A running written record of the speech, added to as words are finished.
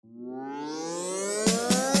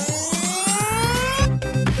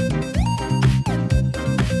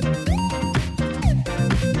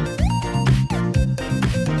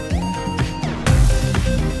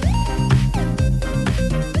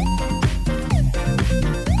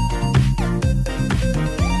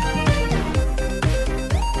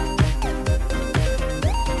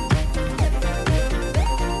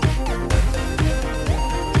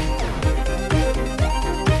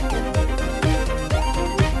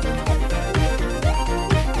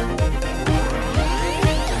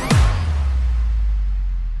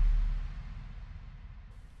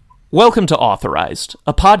Welcome to Authorized,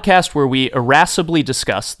 a podcast where we irascibly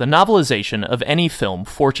discuss the novelization of any film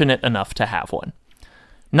fortunate enough to have one.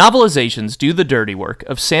 Novelizations do the dirty work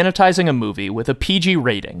of sanitizing a movie with a PG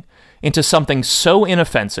rating into something so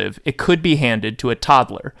inoffensive it could be handed to a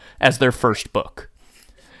toddler as their first book.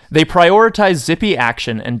 They prioritize zippy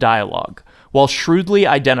action and dialogue, while shrewdly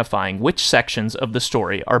identifying which sections of the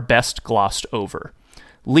story are best glossed over,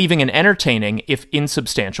 leaving an entertaining if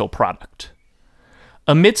insubstantial product.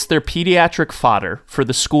 Amidst their pediatric fodder for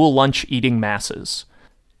the school lunch-eating masses,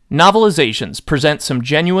 novelizations present some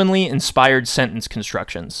genuinely inspired sentence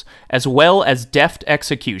constructions, as well as deft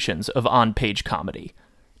executions of on-page comedy.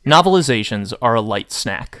 Novelizations are a light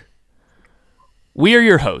snack. We are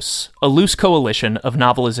your hosts, a loose coalition of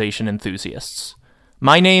novelization enthusiasts.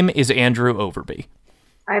 My name is Andrew Overby.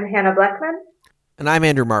 I'm Hannah Blackman. And I'm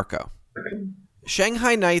Andrew Marco.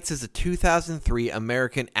 Shanghai Nights is a 2003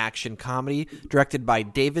 American action comedy directed by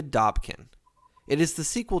David Dobkin. It is the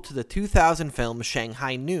sequel to the 2000 film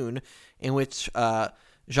Shanghai Noon, in which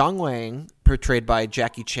Zhang Wang, portrayed by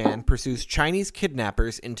Jackie Chan, pursues Chinese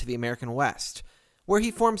kidnappers into the American West, where he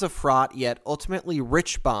forms a fraught yet ultimately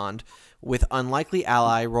rich bond with unlikely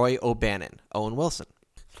ally Roy O'Bannon, Owen Wilson.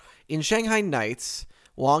 In Shanghai Nights,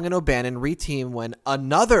 Wong and O'Bannon reteam when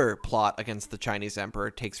another plot against the Chinese emperor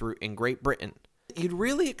takes root in Great Britain. You'd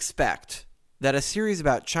really expect that a series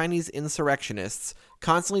about Chinese insurrectionists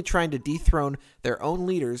constantly trying to dethrone their own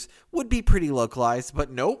leaders would be pretty localized,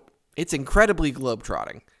 but nope, it's incredibly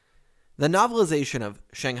globetrotting. The novelization of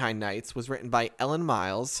Shanghai Nights was written by Ellen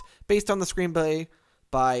Miles, based on the screenplay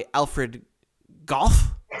by Alfred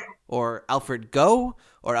Gough, or Alfred Go,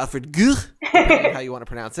 or Alfred Guh, depending on how you want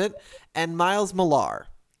to pronounce it, and Miles Millar.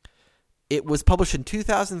 It was published in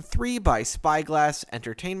 2003 by Spyglass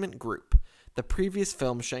Entertainment Group. The previous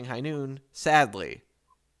film, Shanghai Noon, sadly,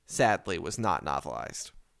 was not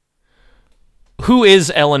novelized. Who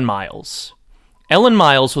is Ellen Miles? Ellen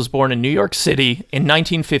Miles was born in New York City in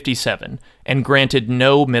 1957 and granted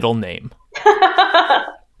no middle name.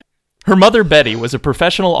 Her mother, Betty, was a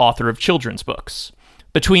professional author of children's books.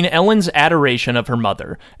 Between Ellen's adoration of her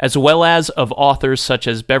mother, as well as of authors such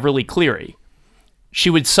as Beverly Cleary, she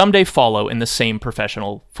would someday follow in the same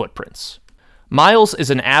professional footprints. Miles is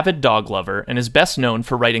an avid dog lover and is best known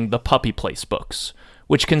for writing the Puppy Place books,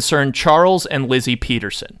 which concern Charles and Lizzie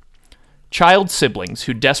Peterson, child siblings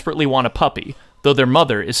who desperately want a puppy, though their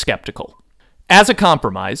mother is skeptical. As a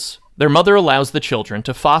compromise, their mother allows the children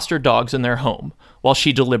to foster dogs in their home while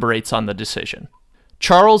she deliberates on the decision.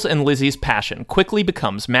 Charles and Lizzie's passion quickly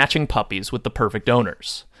becomes matching puppies with the perfect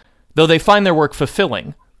owners. Though they find their work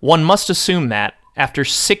fulfilling, one must assume that, after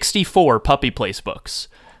 64 Puppy Place books,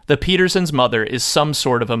 the Petersons' mother is some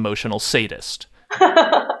sort of emotional sadist,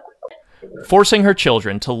 forcing her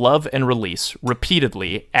children to love and release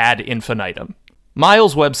repeatedly ad infinitum.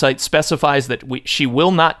 Miles' website specifies that she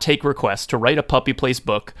will not take requests to write a Puppy Place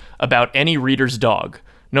book about any reader's dog,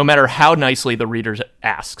 no matter how nicely the reader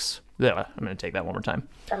asks. I'm going to take that one more time.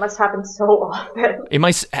 That must happen so often. It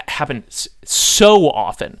might happen so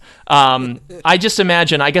often. I just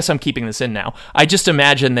imagine, I guess I'm keeping this in now, I just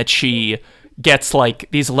imagine that she gets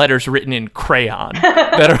like these letters written in crayon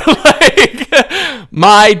that are like,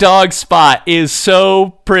 my dog Spot is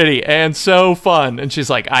so pretty and so fun. And she's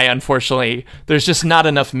like, unfortunately, there's just not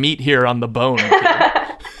enough meat here on the bone.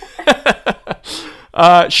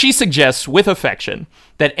 She suggests with affection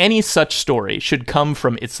that any such story should come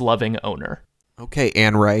from its loving owner. Okay,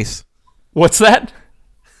 Anne Rice. What's that?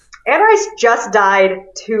 Anne Rice just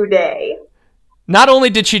died today. Not only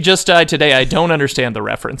did she just die today, I don't understand the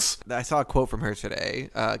reference. I saw a quote from her today,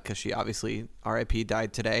 because she obviously, R.I.P.,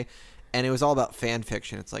 died today, and it was all about fan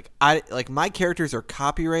fiction. It's like, my characters are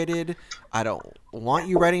copyrighted. I don't want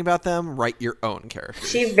you writing about them. Write your own characters.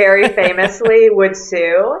 She very famously would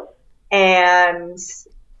sue, and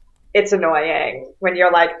it's annoying when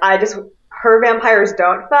you're like, her vampires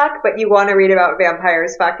don't fuck, but you want to read about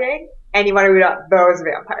vampires fucking, and you want to read about those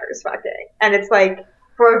vampires fucking. And it's like,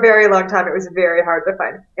 for a very long time, it was very hard to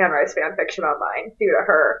find Anne Rice fan fiction online due to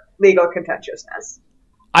her legal contentiousness.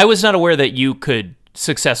 I was not aware that you could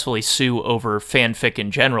successfully sue over fanfic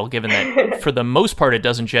in general, given that for the most part it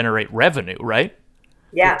doesn't generate revenue, right?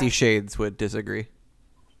 Yeah. 50 Shades would disagree.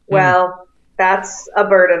 Well, that's a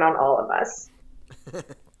burden on all of us.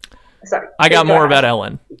 Sorry. I got more about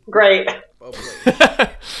Ellen. Great.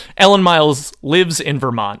 Ellen Miles lives in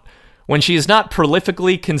Vermont. When she is not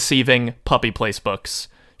prolifically conceiving Puppy Place books,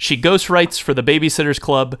 she ghostwrites for the Babysitter's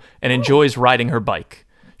Club and enjoys riding her bike.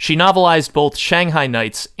 She novelized both Shanghai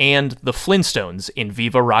Nights and The Flintstones in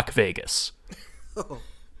Viva Rock Vegas.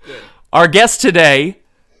 Our guest today,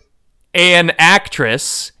 an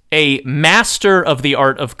actress a master of the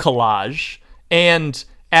art of collage, and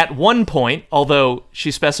at one point, although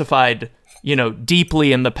she specified,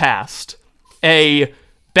 deeply in the past, a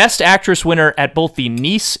Best Actress winner at both the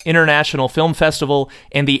Nice International Film Festival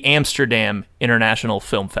and the Amsterdam International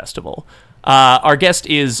Film Festival. Our guest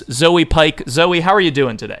is Zoe Pike. Zoe, how are you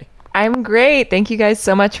doing today? I'm great. Thank you guys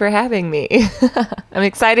so much for having me. I'm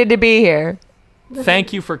excited to be here.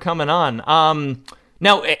 Thank you for coming on.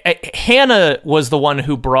 Now, Hannah was the one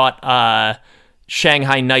who brought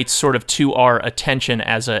Shanghai Nights sort of to our attention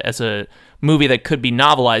as a movie that could be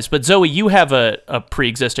novelized. But Zoe, you have a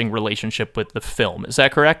pre-existing relationship with the film. Is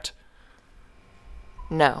that correct?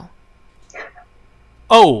 No.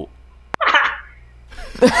 Oh.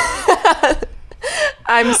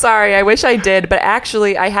 I'm sorry. I wish I did. But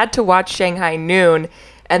actually, I had to watch Shanghai Noon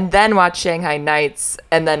and then watch Shanghai Nights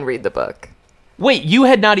and then read the book. Wait, you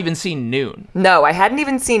had not even seen Noon? No, I hadn't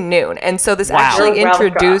even seen Noon. And so this Wow. actually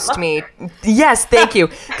introduced me. Yes, thank you.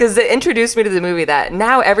 Because it introduced me to the movie that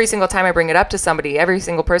now every single time I bring it up to somebody, every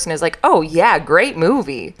single person is like, oh, yeah, great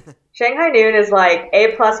movie. Shanghai Noon is like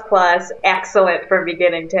A++, excellent from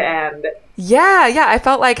beginning to end. Yeah. I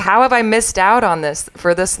felt like, how have I missed out on this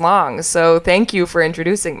for this long? So thank you for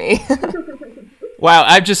introducing me. Wow,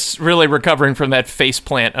 I'm just really recovering from that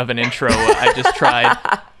faceplant of an intro I just tried.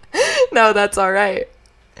 No, that's all right.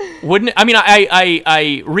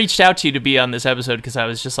 I reached out to you to be on this episode because I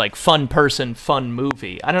was just like, fun person, fun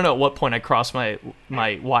movie. I don't know at what point I crossed my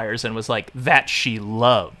wires and was like, that she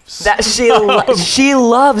loves. That she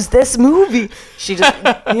loves this movie. She just,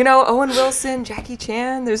 Owen Wilson, Jackie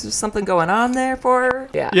Chan, there's just something going on there for her.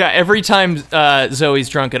 Yeah. Yeah, every time Zoe's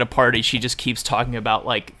drunk at a party, she just keeps talking about,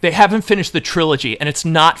 like, they haven't finished the trilogy, and it's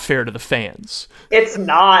not fair to the fans. It's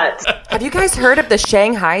not. Have you guys heard of the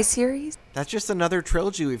Shanghai series? That's just another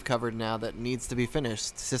trilogy we've covered now that needs to be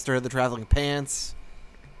finished. Sisterhood of the Traveling Pants,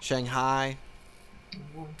 Shanghai.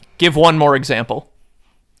 Give one more example.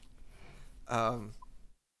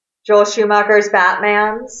 Joel Schumacher's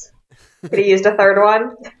Batmans. Could he used a third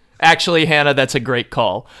one? Actually, Hannah, that's a great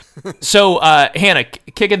call. So, Hannah,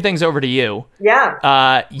 kicking things over to you.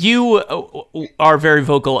 Yeah. You are very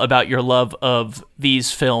vocal about your love of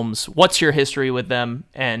these films. What's your history with them?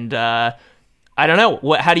 And I don't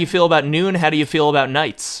know. How do you feel about Noon? How do you feel about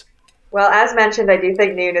Nights? Well, as mentioned, I do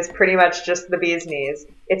think Noon is pretty much just the bee's knees.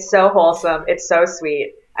 It's so wholesome. It's so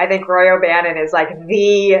sweet. I think Roy O'Bannon is like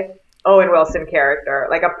the Owen Wilson character,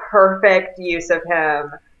 like a perfect use of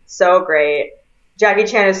him. So great. Jackie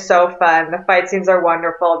Chan is so fun. The fight scenes are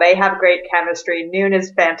wonderful. They have great chemistry. Noon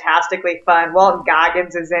is fantastically fun. Walton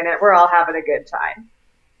Goggins is in it. We're all having a good time.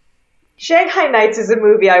 Shanghai Nights is a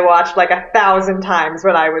movie I watched like 1,000 times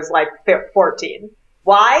when I was like 14.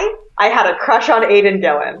 Why? I had a crush on Aidan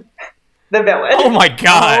Gillen, the villain. Oh my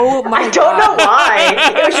god. I don't know why.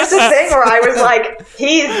 It was just a thing where I was like,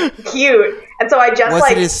 he's cute. And so I just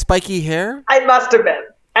Was it his spiky hair? I must have been.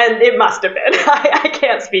 And it must have been. I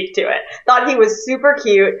can't speak to it. Thought he was super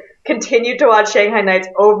cute. Continued to watch Shanghai Nights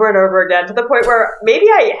over and over again to the point where maybe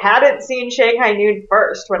I hadn't seen Shanghai Noon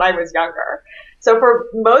first when I was younger. So for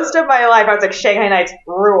most of my life, I was like, Shanghai Nights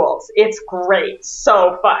rules. It's great.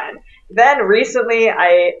 So fun. Then recently,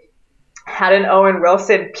 I had an Owen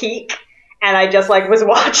Wilson peak, and I just like was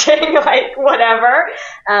watching like whatever.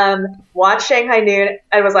 Watched Shanghai Noon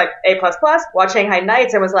and was like A++. Watched Shanghai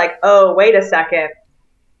Nights and was like, oh, wait a second.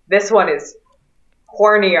 This one is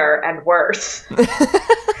hornier and worse.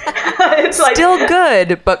 It's like, still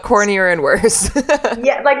good, but cornier and worse.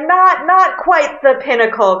 yeah, like not quite the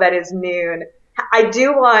pinnacle that is Noon. I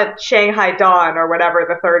do want Shanghai Dawn or whatever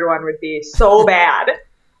the third one would be so bad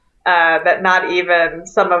that not even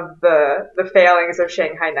some of the failings of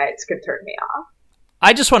Shanghai Nights could turn me off.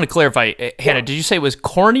 I just want to clarify, Hannah, did you say it was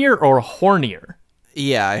cornier or hornier?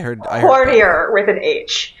 Yeah, I heard Hornier with an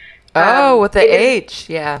H. With the H,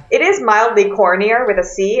 yeah. It is mildly cornier with a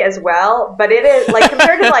C as well, but it is like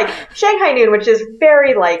compared to like Shanghai Noon, which is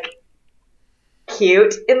very like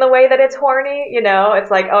cute in the way that it's horny,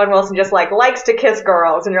 it's like Owen Wilson just like likes to kiss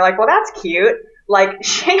girls and you're like, well, that's cute. Like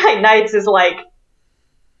Shanghai Nights is like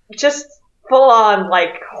just full on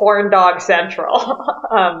like horn dog central,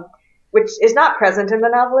 which is not present in the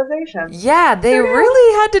novelization. Yeah, they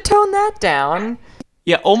really had to tone that down.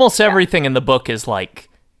 Yeah, almost everything in the book is like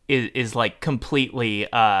completely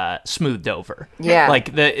smoothed over. Yeah.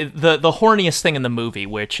 Like the horniest thing in the movie,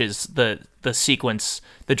 which is the sequence,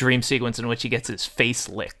 the dream sequence in which he gets his face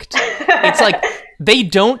licked. It's like they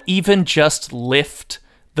don't even just lift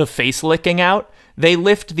the face licking out, they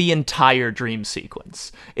lift the entire dream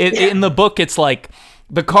sequence. In the book, it's like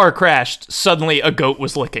the car crashed, suddenly a goat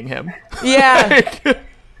was licking him. Yeah.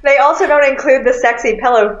 They also don't include the sexy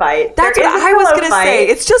pillow fight. That's There what is a I was pillow gonna fight. say.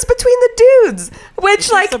 It's just between the dudes, which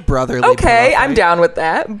It's like a brotherly okay, pillow I'm fight. down with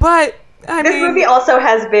that. But I This mean, movie also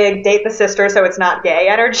has big date the sister so it's not gay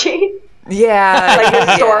energy. yeah, Like this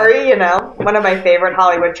yeah. story, you know, one of my favorite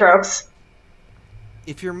Hollywood tropes.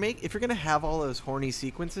 If you're gonna have all those horny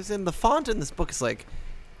sequences in, the font in this book is like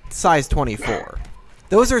size 24.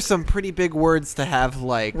 Those are some pretty big words to have,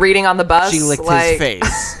 like Reading on the bus, she licked like, his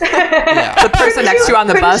face. Yeah. The person next to you on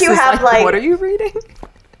the Couldn't bus you is have, like, like- "What are you reading?"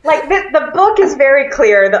 Like the book is very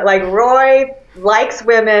clear that like Roy likes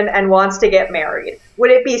women and wants to get married.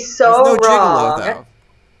 Would it be so There's no wrong? gigolo though.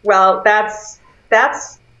 Well, that's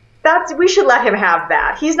we should let him have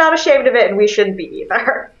that. He's not ashamed of it, and we shouldn't be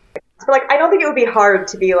either. But like, I don't think it would be hard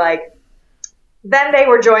to be like. Then they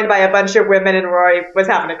were joined by a bunch of women, and Roy was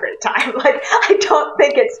having a great time. Like, I don't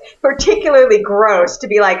think it's particularly gross to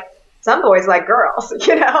be like, some boys like girls,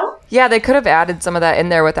 you know? Yeah, they could have added some of that in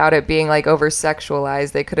there without it being like over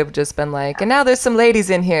sexualized. They could have just been like, and now there's some ladies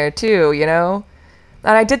in here too, you know?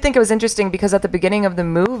 And I did think it was interesting because at the beginning of the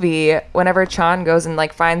movie, whenever Chan goes and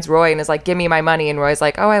like finds Roy and is like, "Give me my money," and Roy's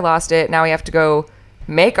like, "Oh, I lost it. Now we have to go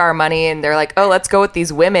make our money," and they're like, "Oh, let's go with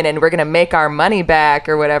these women and we're gonna make our money back,"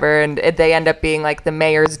 or whatever. And they end up being like the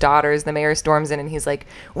mayor's daughters. The mayor storms in and he's like,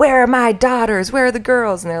 "Where are my daughters? Where are the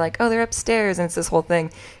girls?" And they're like, "Oh, they're upstairs." And it's this whole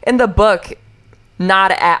thing. In the book,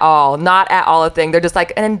 not at all a thing. They're just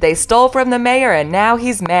like, and they stole from the mayor and now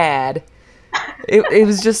he's mad. It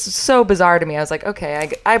was just so bizarre to me. I was like,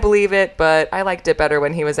 okay, I believe it, but I liked it better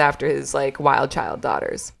when he was after his like wild child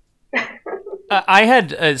daughters. I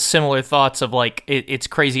had similar thoughts of like it's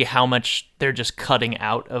crazy how much they're just cutting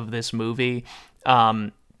out of this movie,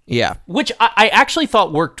 Yeah. which I actually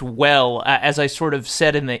thought worked well. As I sort of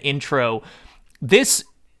said in the intro,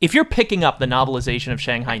 if you're picking up the novelization of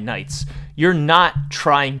Shanghai Nights, you're not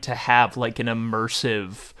trying to have like an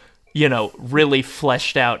immersive, really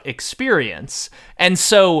fleshed out experience. And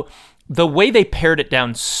so the way they pared it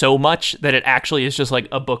down so much that it actually is just like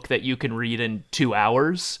a book that you can read in 2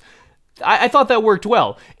 hours, I thought that worked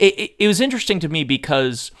well. It was interesting to me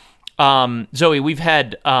because, Zoe, we've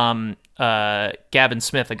had Gavin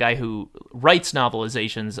Smith, a guy who writes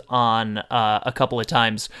novelizations, on a couple of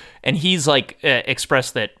times, and he's like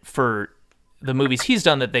expressed that for the movies he's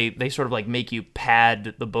done that they sort of like make you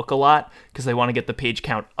pad the book a lot because they want to get the page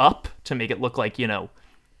count up to make it look like,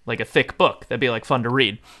 like a thick book. That'd be like fun to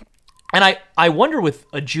read. And I wonder with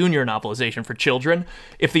a junior novelization for children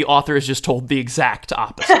if the author is just told the exact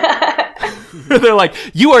opposite. They're like,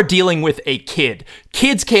 you are dealing with a kid.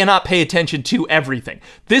 Kids cannot pay attention to everything.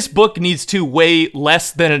 This book needs to weigh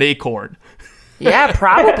less than an acorn. Yeah,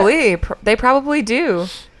 probably. They probably do.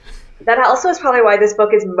 That also is probably why this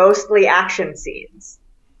book is mostly action scenes.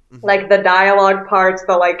 Like the dialogue parts,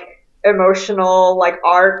 the like emotional like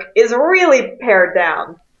arc is really pared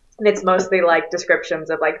down. And it's mostly like descriptions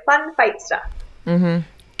of like fun fight stuff. Mm-hmm.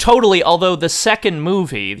 Totally, although the second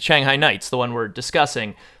movie, Shanghai Nights, the one we're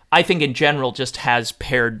discussing, I think in general just has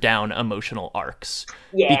pared down emotional arcs.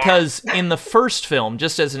 Yeah. Because in the first film,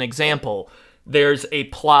 just as an example, there's a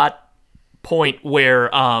plot point where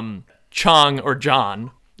Chong or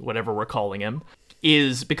John, whatever we're calling him,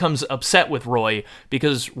 becomes upset with Roy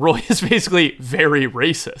because Roy is basically very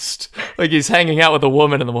racist. Like he's hanging out with a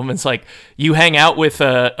woman and the woman's like, "You hang out with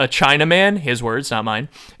a Chinaman," his words, not mine.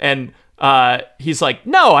 And he's like,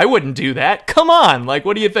 "No, I wouldn't do that. Come on. Like,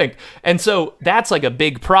 what do you think?" And so that's like a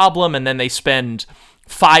big problem. And then they spend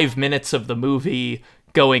 5 minutes of the movie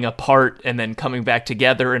going apart and then coming back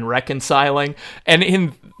together and reconciling. And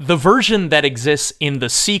in the version that exists in the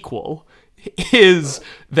sequel is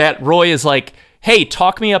that Roy is like, "Hey,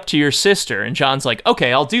 talk me up to your sister." And John's like,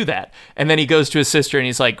 "Okay, I'll do that." And then he goes to his sister and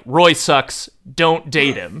he's like, "Roy sucks. Don't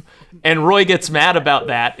date him." And Roy gets mad about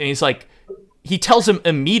that. And he's like, he tells him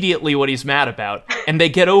immediately what he's mad about. And they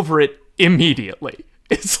get over it immediately.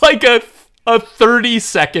 It's like a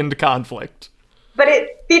 30-second conflict. But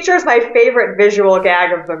it features my favorite visual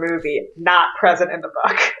gag of the movie, not present in the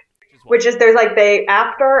book. Which is there's like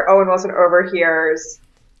after Owen Wilson overhears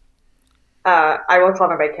I will call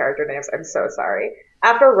them by character names, I'm so sorry.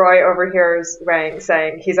 After Roy overhears Wang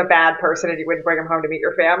saying he's a bad person and you wouldn't bring him home to meet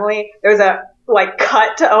your family, there's a like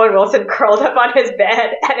cut to Owen Wilson curled up on his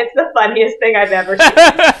bed, and it's the funniest thing I've ever seen.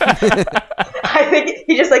 I think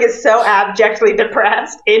he just like is so abjectly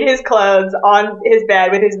depressed in his clothes on his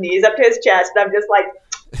bed with his knees up to his chest, and I'm just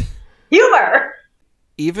like, humor!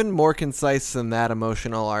 Even more concise than that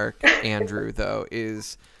emotional arc, Andrew, though,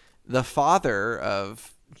 is the father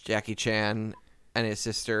of Jackie Chan and his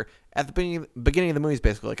sister at the beginning of the movie is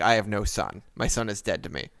basically like, "I have no son. My son is dead to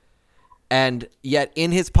me." And yet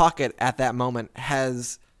in his pocket at that moment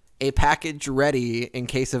has a package ready in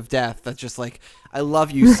case of death that's just like, I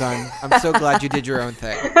love you, son. I'm so glad you did your own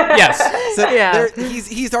thing. Yes. So Yeah.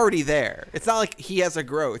 he's already there. It's not like he has a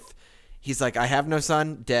growth. He's like, I have no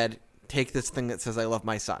son, dead. Take this thing that says I love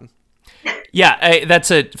my son. Yeah,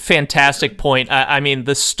 that's a fantastic point. I mean,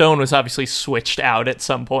 the stone was obviously switched out at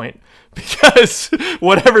some point because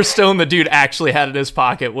whatever stone the dude actually had in his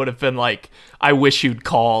pocket would have been like, I wish you'd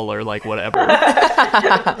call or like whatever.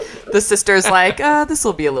 The sister's like, this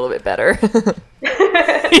will be a little bit better.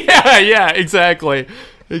 Yeah, exactly.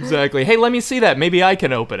 Exactly. Hey, let me see that. Maybe I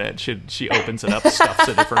can open it. She opens it up, stuffs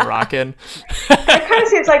a different rock in. It kind of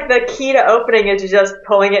seems like the key to opening is just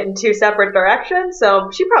pulling it in two separate directions, so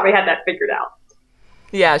she probably had that figured out.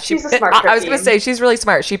 Yeah, She's a smart I was cookie. gonna say she's really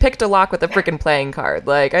smart. She picked a lock with a freaking playing card.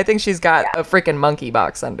 Like, I think she's got a freaking monkey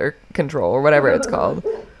box under control or whatever it's called.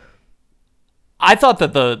 I thought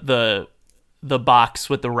that the box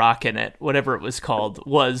with the rock in it, whatever it was called,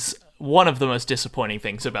 was one of the most disappointing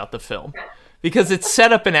things about the film. Because it's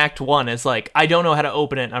set up in Act 1 as like, I don't know how to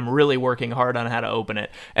open it. I'm really working hard on how to open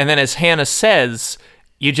it. And then as Hannah says,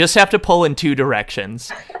 you just have to pull in two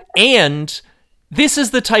directions. And this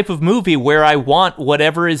is the type of movie where I want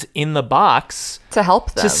whatever is in the box To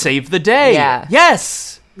help them. to save the day. Yeah.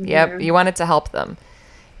 Yes. Yep, you want it to help them.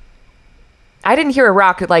 I didn't hear a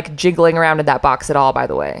rock like jiggling around in that box at all, by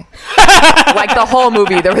the way. Like the whole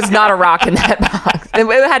movie, there was not a rock in that box.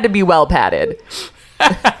 It had to be well padded.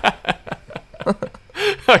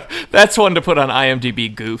 That's one to put on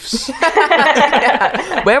IMDb goofs.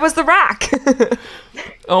 Where was the rock?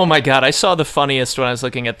 Oh my god, I saw the funniest when I was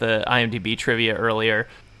looking at the IMDb trivia earlier.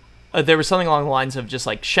 There was something along the lines of just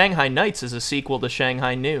like, Shanghai Nights is a sequel to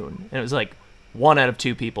Shanghai Noon. And it was like, 1 out of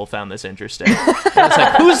 2 people found this interesting. And I was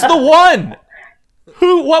like, who's the one?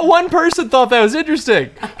 What one person thought that was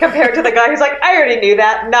interesting? Compared to the guy who's like, I already knew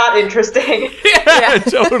that, not interesting. Yeah,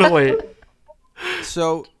 totally.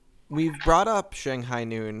 So we've brought up Shanghai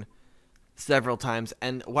Noon several times,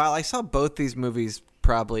 and while I saw both these movies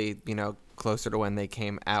probably, closer to when they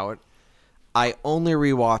came out, I only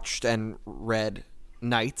rewatched and read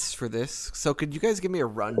Nights for this. So could you guys give me a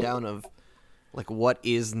rundown of like what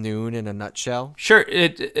is Noon in a nutshell? Sure.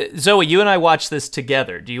 Zoe, you and I watched this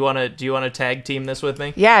together. Do you want to tag team this with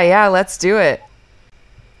me? Yeah, let's do it.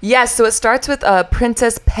 Yes, so it starts with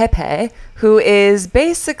Princess Pepe, who is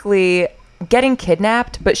basically getting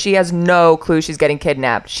kidnapped, but she has no clue she's getting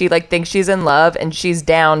kidnapped. She thinks she's in love and she's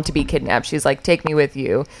down to be kidnapped. She's like, take me with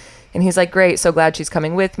you. And he's like, great, so glad she's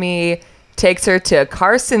coming with me. Takes her to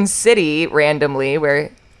Carson City randomly, where...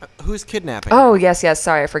 Who's kidnapping? Oh, yes,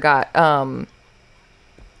 sorry, I forgot.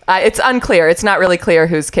 It's unclear. It's not really clear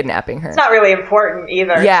who's kidnapping her. It's not really important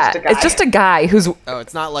either. Yeah, it's just a guy who's... Oh,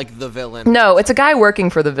 it's not like the villain. No, it's a guy working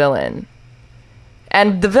for the villain.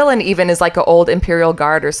 And the villain even is like an old Imperial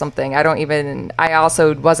Guard or something. I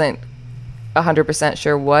also wasn't 100%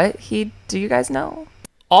 sure what do you guys know?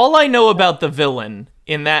 All I know about the villain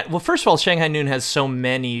in that, well, first of all, Shanghai Noon has so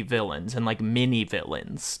many villains and like mini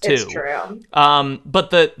villains too. It's true. But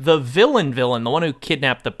the villain, the one who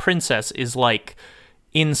kidnapped the princess, is like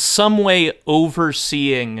in some way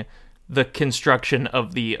overseeing the construction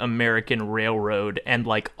of the American railroad and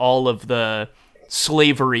like all of the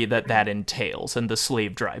slavery that entails and the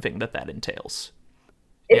slave driving that entails.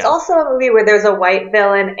 It's Yeah. also a movie where there's a white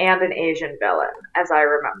villain and an Asian villain, as I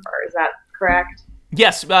remember. Is that correct?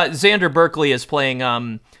 Yes, Xander Berkeley is playing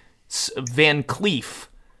Van Cleef.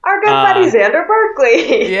 Our good buddy Xander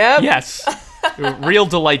Berkeley. Yep. Yes. Real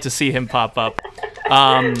delight to see him pop up.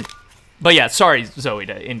 But yeah, sorry, Zoe,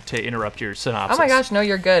 to interrupt your synopsis. Oh my gosh, no,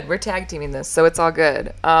 you're good. We're tag teaming this, so it's all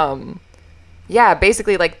good. Yeah,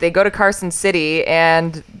 basically, like, they go to Carson City,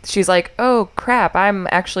 and she's like, oh, crap, I'm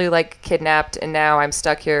actually, like, kidnapped, and now I'm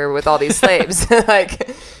stuck here with all these slaves.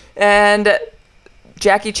 And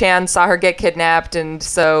Jackie Chan saw her get kidnapped, and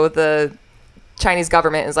so the Chinese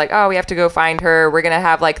government is like, oh, we have to go find her. We're going to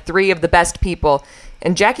have, like, 3 of the best people.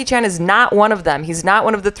 And Jackie Chan is not one of them. He's not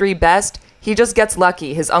one of the 3 best. He just gets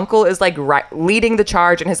lucky. His uncle is, like, leading the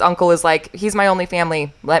charge, and his uncle is like, he's my only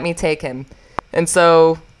family. Let me take him. And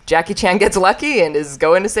so Jackie Chan gets lucky and is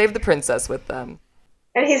going to save the princess with them.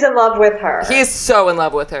 And he's in love with her. He is so in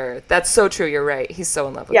love with her. That's so true. You're right. He's so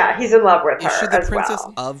in love with her. Yeah, he's in love with her Is she the as princess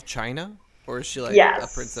well. of China? Or is she like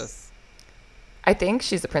Yes. a princess? I think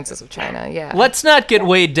she's the princess of China. Yeah. Let's not get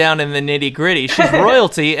weighed down in the nitty gritty. She's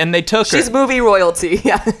royalty, and they took her. She's movie royalty.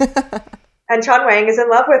 Yeah. And Chun Wang is in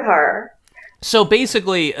love with her. So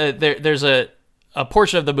basically, there's a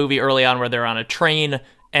portion of the movie early on where they're on a train,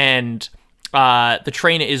 and the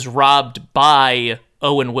train is robbed by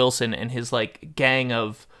Owen Wilson and his like gang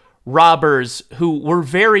of robbers who were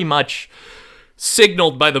very much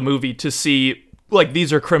signaled by the movie to see, like,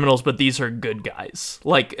 these are criminals, but these are good guys.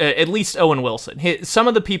 Like, at least Owen Wilson. Some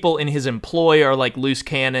of the people in his employ are, like, loose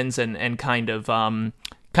cannons and kind of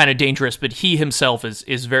dangerous, but he himself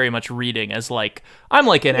is very much reading as, like, I'm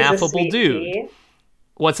like an affable dude. Pea.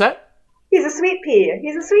 What's that? He's a sweet pea.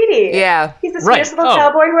 He's a sweetie. Yeah. He's the sweetest little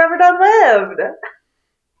cowboy who ever done lived.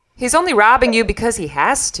 He's only robbing you because he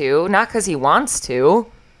has to, not because he wants to.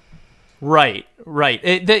 Right.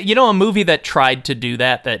 A movie that tried to do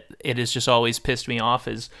that it has just always pissed me off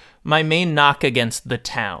is my main knock against The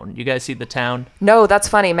Town. You guys see The Town? No, that's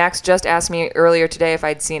funny. Max just asked me earlier today if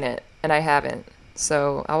I'd seen it, and I haven't.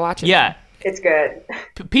 So I'll watch it. Yeah. It's good.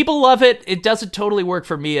 People love it. It doesn't totally work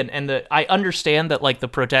for me, and I understand that, like, the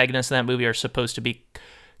protagonists in that movie are supposed to be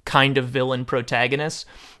kind of villain protagonists,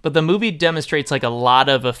 but the movie demonstrates, like, a lot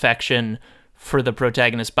of affection for the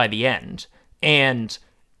protagonist by the end, and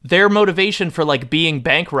their motivation for, like, being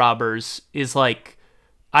bank robbers is, like,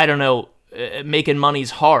 I don't know, making money's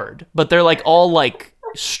hard, but they're, like, all, like,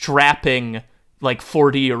 strapping, like,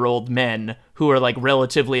 40-year-old men who are, like,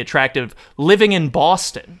 relatively attractive, living in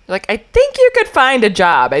Boston. Like, I think you could find a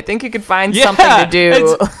job. I think you could find something to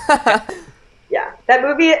do. Yeah. That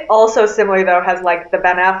movie also similarly, though, has, like, the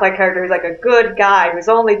Ben Affleck character who's, like, a good guy who's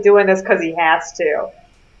only doing this because he has to.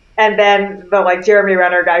 And then the, like, Jeremy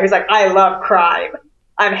Renner guy who's like, I love crime.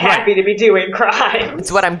 I'm happy to be doing crime.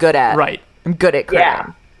 It's what I'm good at. Right. I'm good at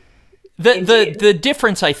crime. Yeah. The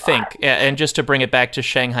difference, I think, and just to bring it back to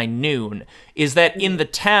Shanghai Noon, is that in The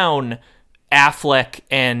Town, Affleck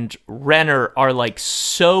and Renner are, like,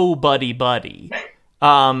 so buddy-buddy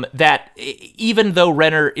that even though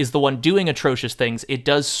Renner is the one doing atrocious things, it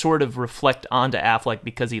does sort of reflect onto Affleck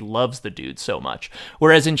because he loves the dude so much.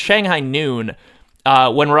 Whereas in Shanghai Noon,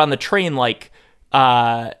 when we're on the train, like,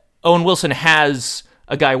 Owen Wilson has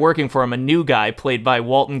a guy working for him, a new guy played by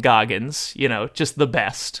Walton Goggins, just the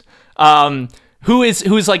best,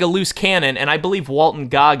 who's like a loose cannon, and I believe Walton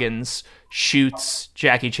Goggins shoots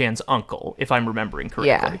Jackie Chan's uncle, if I'm remembering correctly.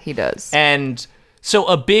 Yeah, he does. And so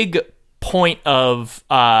a big point of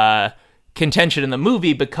contention in the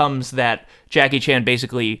movie becomes that Jackie Chan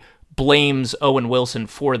basically blames Owen Wilson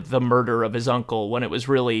for the murder of his uncle when it was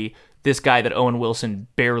really this guy that Owen Wilson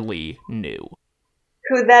barely knew.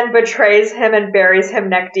 Who then betrays him and buries him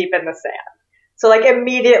neck deep in the sand. So, like,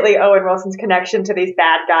 immediately Owen Wilson's connection to these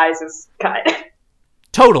bad guys is cut.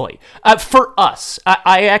 Totally. For us,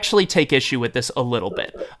 I actually take issue with this a little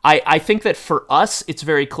bit. I think that for us, it's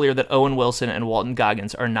very clear that Owen Wilson and Walton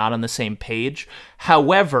Goggins are not on the same page.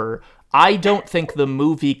 However, I don't think the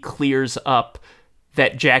movie clears up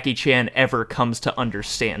that Jackie Chan ever comes to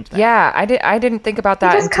understand that. Yeah, I didn't think about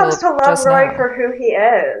that He just until comes to love just Roy now. for who he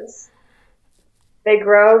is. They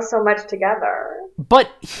grow so much together.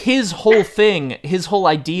 But his whole thing, his whole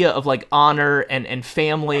idea of, like, honor and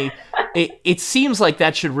family, it seems like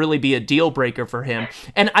that should really be a deal breaker for him.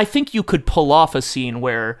 And I think you could pull off a scene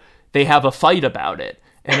where they have a fight about it.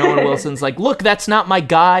 And Owen Wilson's like, look, that's not my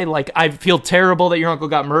guy. Like, I feel terrible that your uncle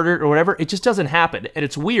got murdered or whatever. It just doesn't happen. And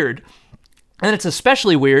it's weird. And it's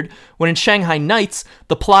especially weird when in Shanghai Nights,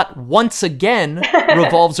 the plot once again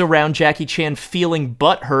revolves around Jackie Chan feeling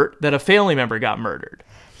butthurt that a family member got murdered.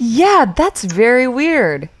 Yeah, that's very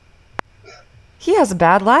weird. He has a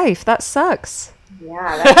bad life. That sucks.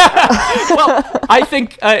 Yeah, that's Well, I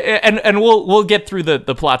think, and we'll get through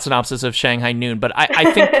the plot synopsis of Shanghai Noon, but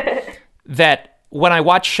I think that when I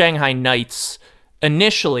watched Shanghai Nights,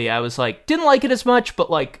 initially I was like, didn't like it as much,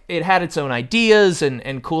 but, like, it had its own ideas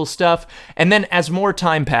and cool stuff. And then as more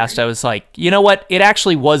time passed, I was like, you know what? It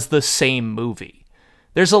actually was the same movie.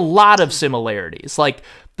 There's a lot of similarities, like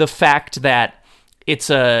the fact that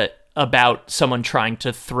it's about someone trying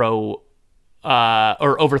to throw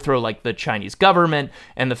or overthrow, like, the Chinese government,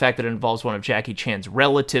 and the fact that it involves one of Jackie Chan's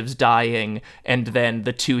relatives dying, and then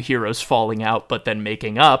the two heroes falling out but then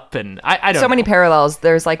making up, and I don't know. So many parallels.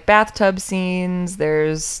 There's, like, bathtub scenes.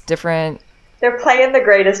 There's different... They're playing the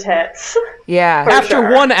greatest hits. Yeah. After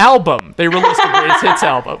sure. one album, they released the greatest hits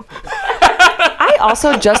album. I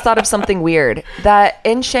also just thought of something weird. That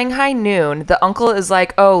in Shanghai Noon, the uncle is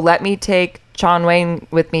like, oh, let me take John Wayne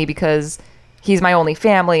with me because he's my only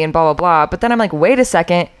family and blah, blah, blah. But then I'm like, wait a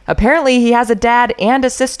second. Apparently he has a dad and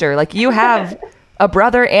a sister. Like, you have a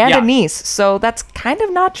brother and a niece. So that's kind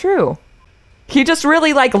of not true. He just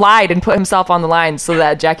really, like, lied and put himself on the line so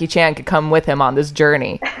that Jackie Chan could come with him on this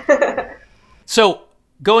journey. So,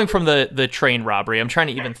 going from the train robbery, I'm trying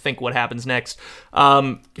to even think what happens next.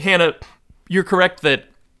 Hannah, you're correct that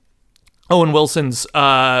Owen Wilson's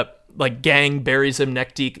like gang buries him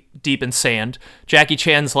neck deep in sand. Jackie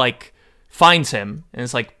Chan's like finds him and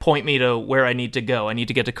is like, point me to where I need to go. I need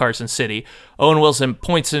to get to Carson City. Owen Wilson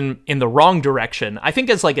points him in the wrong direction, I think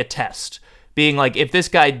as like a test, being like, if this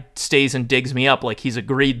guy stays and digs me up like he's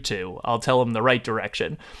agreed to, I'll tell him the right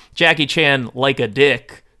direction. Jackie Chan, like a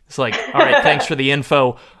dick, is like, all right, thanks for the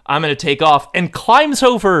info. I'm going to take off, and climbs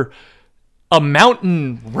over a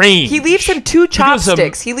mountain range. He leaves him two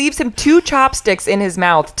chopsticks. He leaves him two chopsticks in his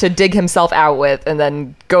mouth to dig himself out with, and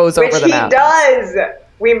then goes over the mountain. Which he does.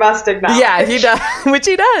 We must acknowledge. Yeah, he does. Which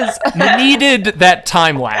he does. Needed that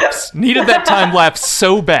time lapse. Needed that time lapse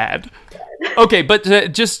so bad. Okay, but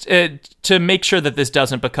to make sure that this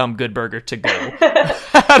doesn't become Good Burger to go,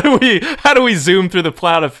 how do we zoom through the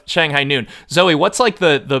plot of Shanghai Noon? Zoe, what's like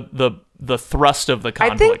the thrust of the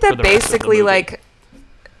conflict? I think that basically like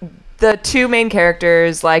the two main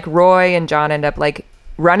characters, like Roy and John, end up like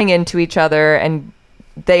running into each other, and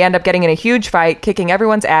they end up getting in a huge fight, kicking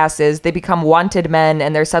everyone's asses. They become wanted men,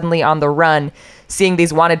 and they're suddenly on the run, seeing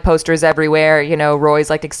these wanted posters everywhere. You know, Roy's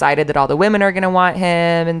like excited that all the women are going to want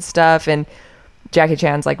him and stuff. And Jackie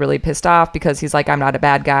Chan's like really pissed off because he's like, I'm not a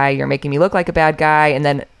bad guy. You're making me look like a bad guy. And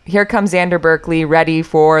then here comes Xander Berkeley, ready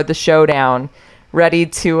for the showdown, ready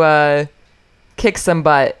to kick some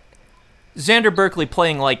butt. Xander Berkeley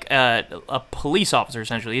playing like a police officer,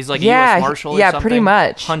 essentially. He's like a U.S. Marshal or something. Yeah, pretty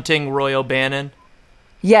much. Hunting Roy O'Bannon.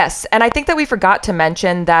 Yes, and I think that we forgot to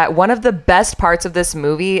mention that one of the best parts of this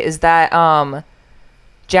movie is that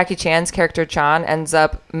Jackie Chan's character Chan ends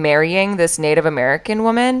up marrying this Native American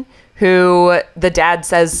woman who the dad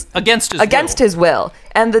says against his will.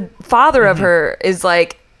 And the father of her is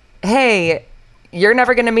like, hey, you're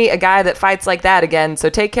never going to meet a guy that fights like that again, so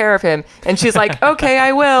take care of him. And she's like, okay,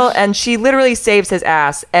 I will. And she literally saves his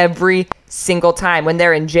ass every single time. When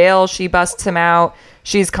they're in jail, she busts him out.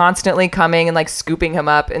 She's constantly coming and like scooping him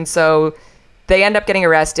up. And so they end up getting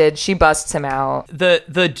arrested. She busts him out. The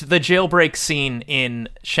jailbreak scene in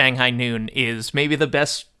Shanghai Noon is maybe the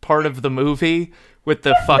best part of the movie, with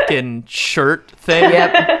the fucking shirt thing.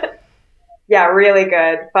 Yep. Yeah, really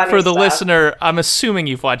good. Funny For the stuff. listener, I'm assuming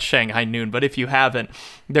you've watched Shanghai Noon, but if you haven't,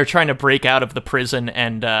 they're trying to break out of the prison,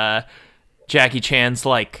 and Jackie Chan's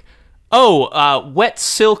like, wet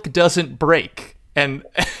silk doesn't break. And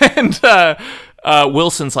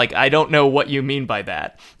Wilson's like, I don't know what you mean by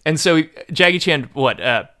that. And so Jackie Chan,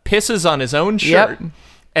 pisses on his own shirt,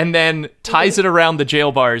 and then ties it around the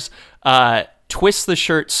jail bars, twists the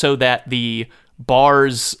shirt so that the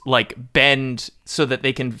bars like bend so that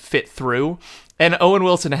they can fit through. And Owen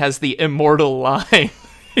Wilson has the immortal line.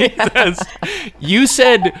 He says, you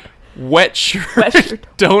said wet shirt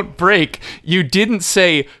don't break. You didn't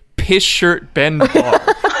say piss shirt bend bar.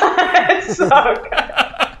 It's so good.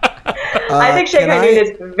 I think Shanghai Noon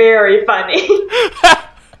is very funny.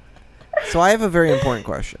 So I have a very important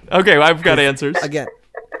question. Okay, I've got answers. Again,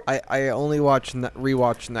 I only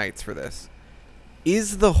rewatch Nights for this.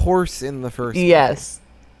 Is the horse in the first movie? Yes.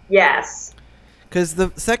 Yes. Because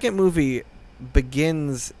the second movie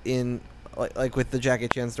begins in, like with the Jackie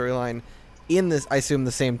Chan storyline, in this, I assume,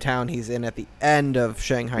 the same town he's in at the end of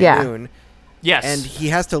Shanghai Noon. Yes. And he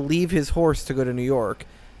has to leave his horse to go to New York.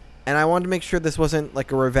 And I wanted to make sure this wasn't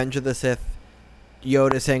like a Revenge of the Sith,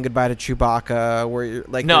 Yoda saying goodbye to Chewbacca, where you're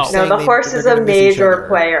like, no, the horse is a major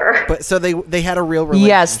player. But so they had a real relationship.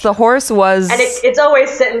 Yes, the horse was, and it's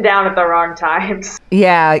always sitting down at the wrong times.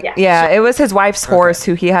 Yeah. It was his wife's horse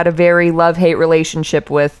who he had a very love-hate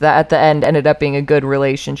relationship with that at the end ended up being a good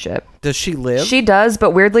relationship. Does she live? She does,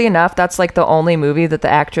 but weirdly enough, that's like the only movie that the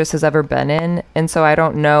actress has ever been in, and so I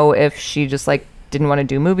don't know if she just like didn't want to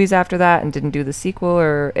do movies after that and didn't do the sequel,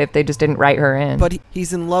 or if they just didn't write her in. But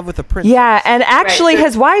he's in love with a princess. Yeah, and actually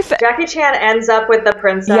his wife... Jackie Chan ends up with the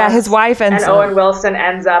princess. Yeah, his wife ends up. And Owen Wilson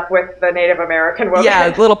ends up with the Native American woman.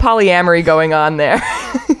 Yeah, a little polyamory going on there.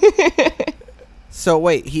 So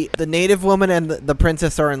wait, the Native woman and the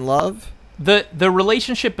princess are in love? The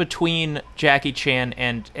relationship between Jackie Chan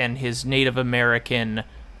and his Native American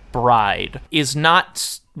bride is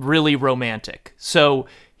not really romantic. So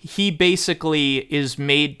he basically is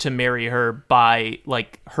made to marry her by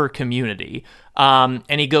like her community, and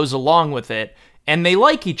he goes along with it, and they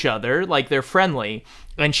like each other, like they're friendly,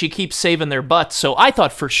 and she keeps saving their butts. So I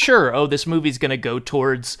thought for sure, this movie's gonna go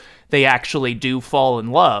towards they actually do fall in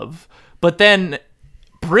love. But then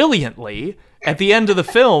brilliantly at the end of the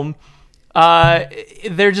film,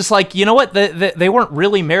 they're just like, you know what, they weren't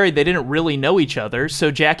really married, they didn't really know each other, so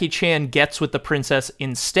Jackie Chan gets with the princess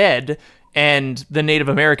instead, and the Native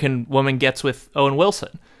American woman gets with Owen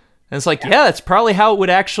Wilson. And it's like, yeah, that's probably how it would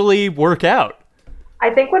actually work out.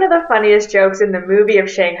 I think one of the funniest jokes in the movie of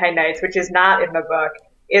Shanghai Nights, which is not in the book,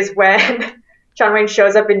 is when John Wayne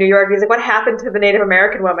shows up in New York. He's like, what happened to the Native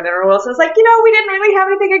American woman? And Owen Wilson's like, we didn't really have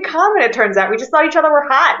anything in common, it turns out. We just thought each other were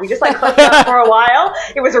hot. We just hooked up for a while.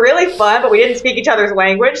 It was really fun, but we didn't speak each other's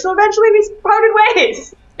language. So eventually we parted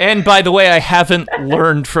ways. And by the way, I haven't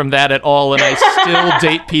learned from that at all, and I still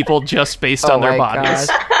date people just based on their bodies.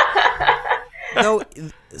 No,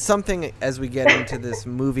 something as we get into this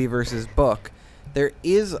movie versus book, there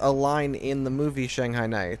is a line in the movie Shanghai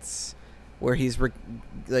Nights where he's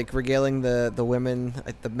regaling the women,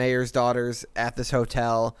 the mayor's daughters at this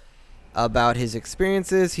hotel about his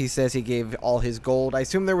experiences. He says he gave all his gold. I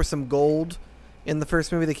assume there was some gold in the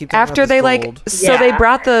first movie. They keep talking after about they this gold. So they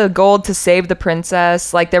brought the gold to save the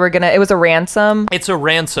princess. Like they were gonna, it was a ransom. It's a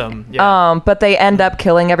ransom. Yeah. But they end up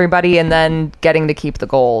killing everybody and then getting to keep the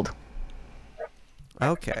gold.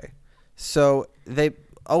 Okay, so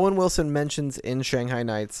Owen Wilson mentions in Shanghai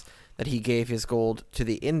Nights that he gave his gold to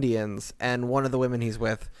the Indians, and one of the women he's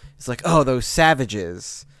with is like, "Oh, those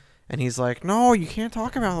savages," and he's like, "No, you can't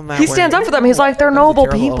talk about them that way." He stands up for them. He's like, "They're noble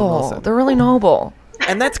people. They're really noble."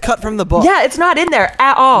 And that's cut from the book. Yeah, it's not in there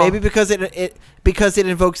at all. Maybe because it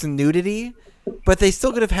invokes nudity, but they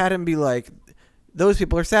still could have had him be like, "Those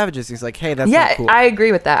people are savages." He's like, "Hey, that's not cool." I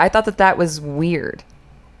agree with that. I thought that was weird.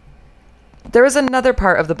 There was another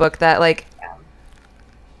part of the book that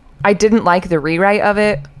I didn't like the rewrite of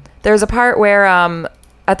it. There's a part where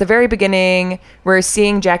at the very beginning we're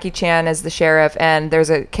seeing Jackie Chan as the sheriff, and there's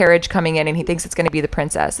a carriage coming in and he thinks it's going to be the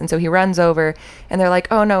princess, and so he runs over and they're like,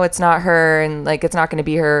 "Oh no, it's not her," and it's not going to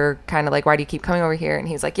be her, kind of "Why do you keep coming over here?" And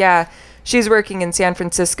he's like, "Yeah, she's working in San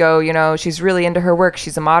Francisco, she's really into her work,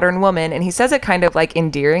 she's a modern woman." And he says it kind of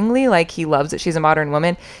endearingly, like he loves that she's a modern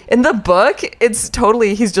woman. In the book, it's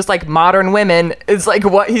totally, he's just like, "Modern women" is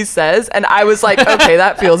what he says, and I was like, okay,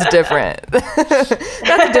 that feels different.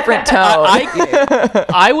 That's a different tone.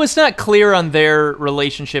 I was not clear on their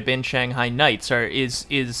relationship in Shanghai Nights.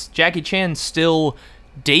 Is Jackie Chan still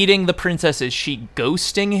dating the princess? Is she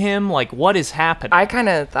ghosting him? What is happening? I kind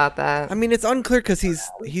of thought that. I mean, it's unclear because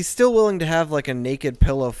he's still willing to have a naked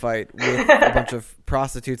pillow fight with a bunch of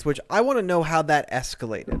prostitutes, which I want to know how that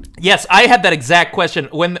escalated. Yes, I had that exact question.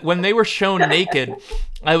 When they were shown naked,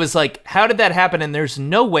 I was like, how did that happen? And there's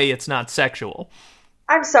no way it's not sexual.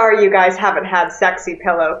 I'm sorry you guys haven't had sexy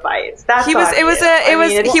pillow fights. He was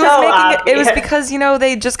because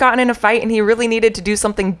they just gotten in a fight and he really needed to do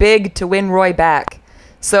something big to win Roy back.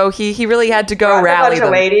 So he really had to go rally them. A bunch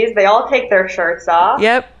of ladies, they all take their shirts off.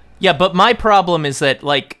 Yep. Yeah, but my problem is that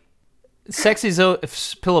sexy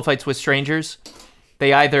pillow fights with strangers,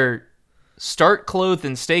 they either start clothed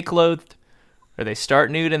and stay clothed, or they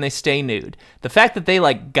start nude and they stay nude. The fact that they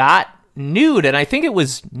got nude, and I think it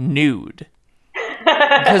was nude,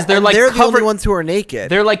 because they're the only ones who are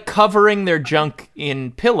naked. They're covering their junk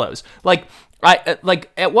in pillows.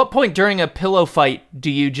 At what point during a pillow fight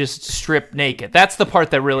do you just strip naked? That's the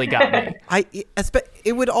part that really got me.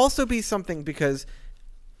 It would also be something because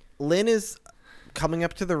Lynn is coming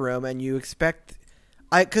up to the room and you expect,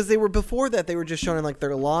 because they were just shown in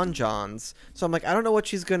their long johns. So I'm I don't know what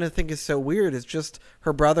she's going to think is so weird. It's just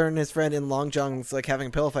her brother and his friend in long johns having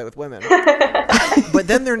a pillow fight with women. But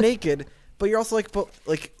then they're naked, but you're also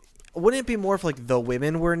wouldn't it be more if the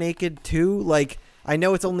women were naked too? I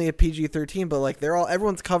know it's only a PG-13, but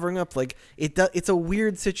everyone's covering up. It's a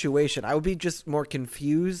weird situation. I would be just more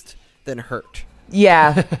confused than hurt.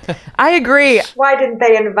 Yeah, I agree. Why didn't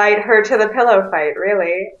they invite her to the pillow fight,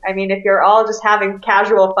 really? I mean, if you're all just having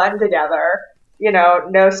casual fun together,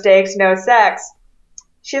 no stakes, no sex,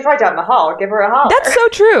 she's right down the hall. Give her a holler. That's so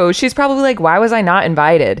true. She's probably why was I not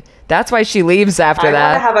invited? That's why she leaves after that.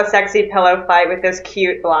 I want to have a sexy pillow fight with this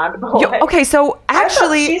cute blonde boy. Okay, so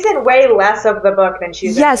actually, she's in way less of the book than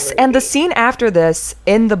she's in the movie. And the scene after this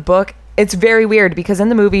in the book, it's very weird because in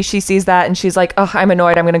the movie she sees that and she's like, "Oh, I'm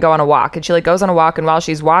annoyed. I'm going to go on a walk." And she goes on a walk, and while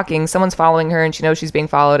she's walking, someone's following her, and she knows she's being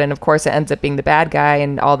followed, and of course it ends up being the bad guy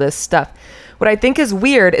and all this stuff. What I think is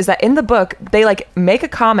weird is that in the book, they make a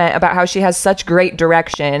comment about how she has such great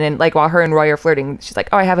direction, and while her and Roy are flirting, she's like,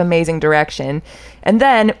 "Oh, I have amazing direction," and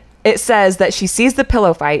then it says that she sees the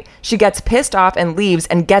pillow fight, she gets pissed off and leaves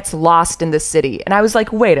and gets lost in the city. And I was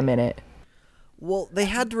like, wait a minute. Well, they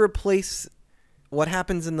had to replace what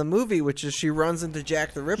happens in the movie, which is she runs into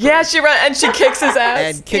Jack the Ripper. Yeah, she runs and she kicks his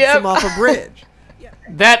ass. And kicks him off a bridge.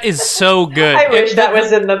 That is so good. I wish that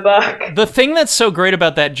was in the book. The thing that's so great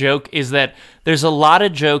about that joke is that there's a lot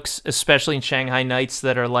of jokes, especially in Shanghai Nights,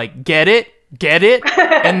 that are get it? Get it?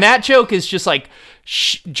 And that joke is just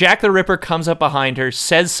Jack the Ripper comes up behind her,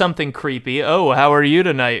 says something creepy. "Oh, how are you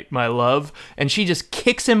tonight, my love?" And she just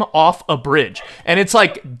kicks him off a bridge. And it's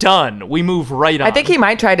done. We move right on. I think he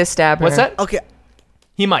might try to stab her. What's that? Okay.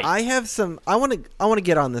 He might. I have some. I want to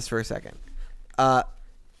get on this for a second.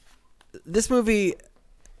 This movie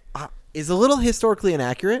is a little historically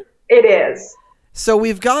inaccurate. It is. So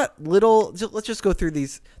we've got little. Let's just go through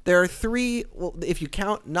these. There are three. Well, if you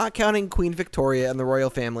count, not counting Queen Victoria and the royal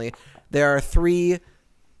family, there are three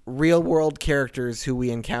real-world characters who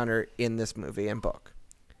we encounter in this movie and book.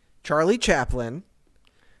 Charlie Chaplin,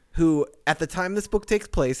 who at the time this book takes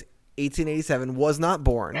place, 1887, was not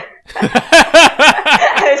born.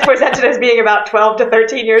 It's presented as being about 12 to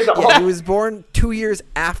 13 years old. Yeah, he was born 2 years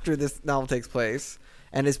after this novel takes place,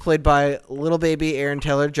 and is played by little baby Aaron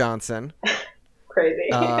Taylor Johnson. Crazy.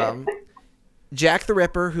 Jack the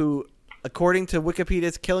Ripper, who, according to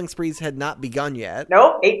Wikipedia's killing sprees, had not begun yet.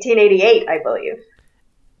 Nope, 1888, I believe.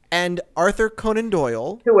 And Arthur Conan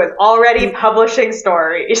Doyle, Who was already publishing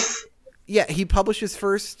stories. yeah, he published his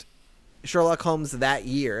first Sherlock Holmes that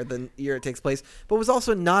year, the year it takes place, but was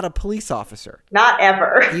also not a police officer. Not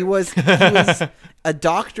ever. He was a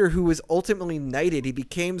doctor who was ultimately knighted. He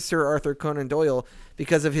became Sir Arthur Conan Doyle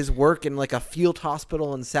because of his work in like a field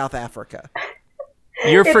hospital in South Africa.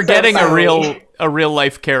 You're It's forgetting so a real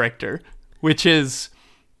life character, which is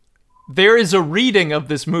there is a reading of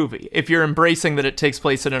this movie, if you're embracing that it takes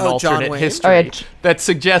place in an John alternate Wayne? history, Oh, yeah. that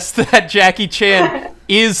suggests that Jackie Chan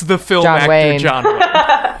is the film John actor Wayne. John Wayne.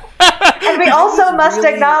 And we also must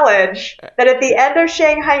really- acknowledge that at the end of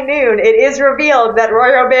Shanghai Noon, it is revealed that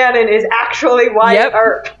Roy O'Bannon is actually Wyatt Yep.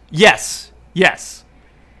 Earp. Yes.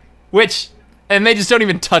 Which, and they just don't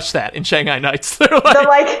even touch that in Shanghai Nights. They're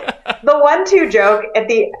like, The 1-2 joke at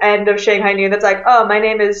the end of Shanghai Noon that's like, oh, my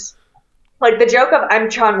name is, like, the joke of I'm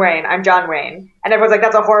John Wayne. And everyone's like,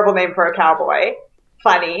 that's a horrible name for a cowboy.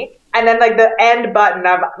 Funny. And then, like, the end button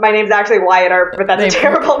of my name's actually Wyatt Earp, but that's a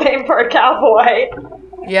terrible name for a cowboy.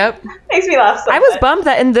 Yep. Makes me laugh so I was much. bummed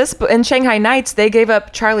that in Shanghai Nights they gave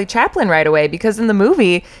up Charlie Chaplin right away, because in the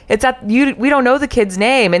movie we don't know the kid's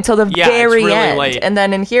name until the Yeah, it's very really end. late. And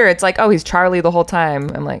then in here it's like, oh, he's Charlie the whole time.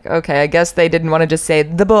 I'm like, okay, I guess they didn't want to just say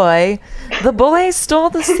the boy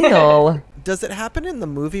stole the seal. Does it happen in the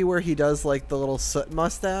movie where he does like the little soot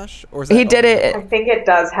mustache? Or is that He did only- I it. think it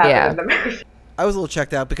does happen Yeah. in the movie. I was a little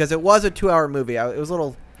checked out because it was a 2-hour movie. It was a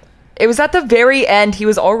little. It was at the very end. He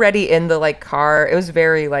was already in the like car. It was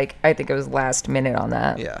very like, I think it was last minute on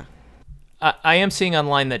that. Yeah. I am seeing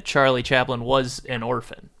online that Charlie Chaplin was an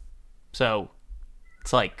orphan. So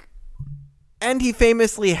it's like, And he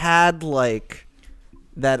famously had like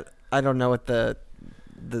that. I don't know what the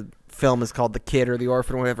film is called, The Kid or The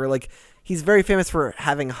Orphan or whatever. Like he's very famous for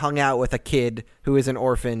having hung out with a kid who is an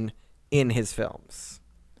orphan in his films.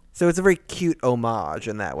 So it's a very cute homage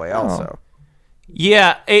in that way, also.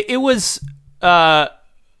 yeah, it was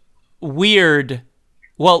weird.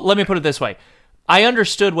 Well, let me put it this way. I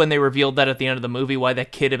understood when they revealed that at the end of the movie why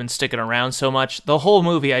that kid had been sticking around so much. The whole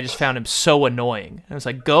movie, I just found him so annoying. I was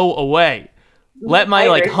like, go away. Let my I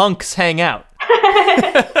like agree. hunks hang out.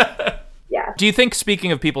 Yeah. Do you think,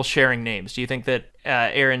 speaking of people sharing names, do you think that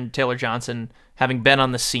Aaron Taylor Johnson, having been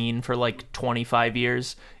on the scene for like 25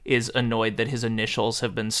 years, is annoyed that his initials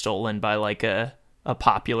have been stolen by like a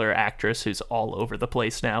popular actress who's all over the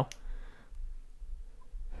place now?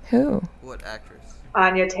 Who? What actress?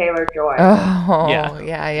 Anya Taylor-Joy. Oh, Yeah.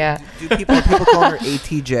 yeah. Do people calling her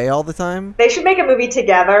ATJ all the time? They should make a movie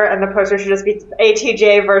together, and the poster should just be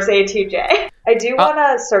ATJ versus ATJ. I do want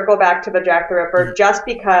to circle back to the Jack the Ripper, just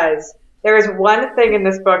because there is one thing in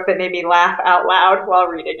this book that made me laugh out loud while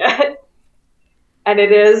reading it. And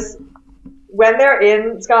it is when they're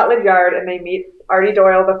in Scotland Yard and they meet Artie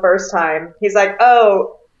Doyle the first time, he's like,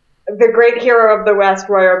 oh, the great hero of the West,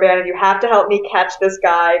 Roy O'Bannon, you have to help me catch this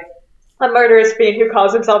guy, a murderous fiend who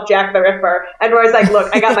calls himself Jack the Ripper. And Roy's like,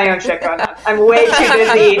 look, I got my own shit going on. I'm way too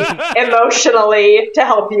busy emotionally to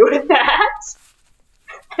help you with that.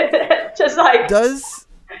 Just like,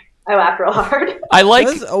 I laughed real hard. I like.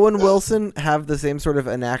 Does Owen Wilson have the same sort of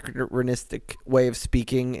anachronistic way of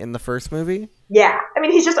speaking in the first movie? Yeah. I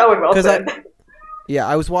mean, he's just Owen Wilson. Yeah,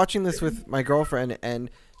 I was watching this with my girlfriend, and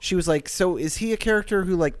she was like, so is he a character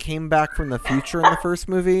who like came back from the future in the first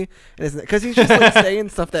movie? And because he's just like saying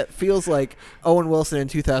stuff that feels like Owen Wilson in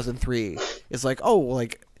 2003 is like, oh,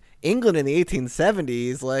 like England in the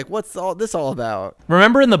 1870s, like what's all this all about?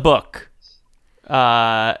 Remember in the book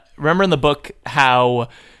how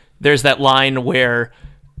there's that line where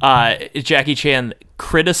Jackie Chan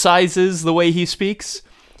criticizes the way he speaks?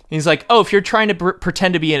 He's like, oh, if you're trying to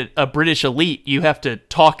pretend to be a British elite, you have to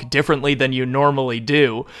talk differently than you normally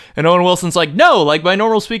do. And Owen Wilson's like, no, like my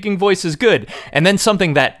normal speaking voice is good. And then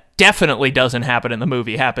something that definitely doesn't happen in the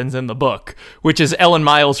movie happens in the book, which is Ellen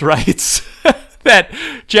Miles writes that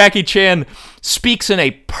Jackie Chan speaks in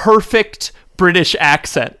a perfect British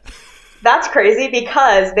accent. That's crazy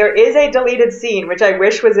because there is a deleted scene, which I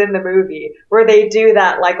wish was in the movie, where they do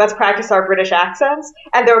that, like, let's practice our British accents,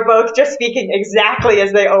 and they're both just speaking exactly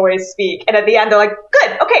as they always speak. And at the end, they're like,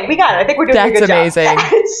 good, okay, we got it. I think we're doing a good amazing. job.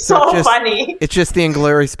 It's so funny. It's just the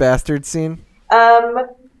Inglourious Basterds scene?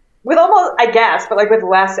 With almost, I guess, but like with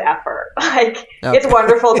less effort. Like, It's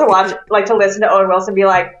wonderful to watch, like to listen to Owen Wilson be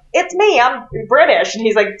like, it's me, I'm British. And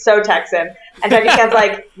he's like so Texan. And Jackie Chan's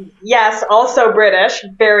like, yes, also British,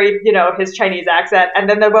 very, his Chinese accent. And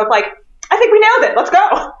then they're both like, I think we nailed it, let's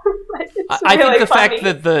go. I think the fact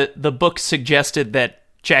that the book suggested that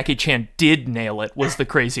Jackie Chan did nail it was the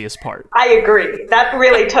craziest part. I agree. That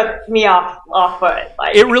really took me off foot.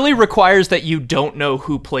 Like, it really requires that you don't know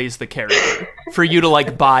who plays the character for you to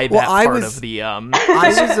like buy that part of the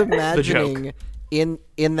I was imagining the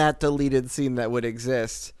in that deleted scene that would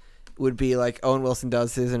exist would be like Owen Wilson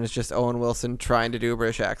does his and it's just Owen Wilson trying to do a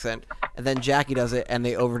British accent, and then Jackie does it and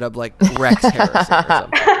they overdub like Rex Harrison or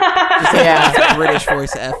something. Just like the British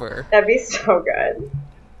voice ever. That'd be so good.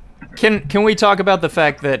 Can we talk about the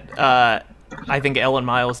fact that I think Ellen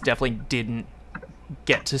Miles definitely didn't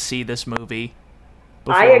get to see this movie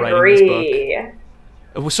before writing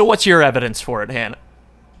this book? So what's your evidence for it, Hannah?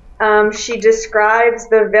 She describes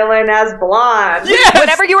the villain as blonde. Yes!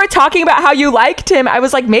 Whenever you were talking about how you liked him, I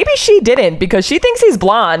was like, maybe she didn't because she thinks he's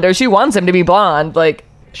blonde or she wants him to be blonde. Like,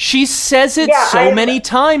 she says it many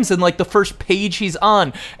times in like the first page he's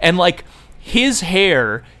on, and like his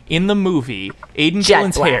hair in the movie, Aidan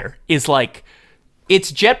Gillen's hair is like,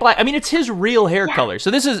 it's jet black. I mean, it's his real hair color.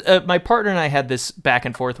 So this is, my partner and I had this back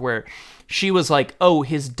and forth where she was like, oh,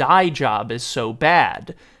 his dye job is so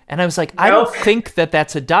bad. And I was like, I don't think that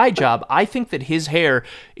that's a dye job. I think that his hair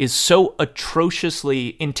is so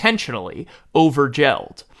atrociously, intentionally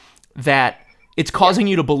over-gelled that it's causing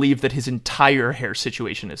you to believe that his entire hair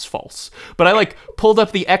situation is false. But I like pulled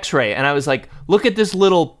up the x-ray and I was like, look at this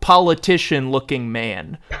little politician looking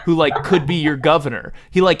man who like could be your governor.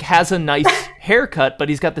 He like has a nice haircut, but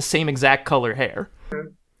he's got the same exact color hair.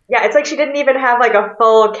 Yeah, it's like she didn't even have like a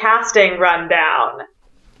full casting rundown,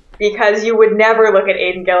 because you would never look at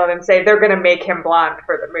Aidan Gillen and say they're going to make him blonde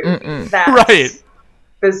for the movie. That's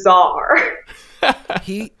bizarre.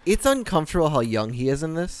 It's uncomfortable how young he is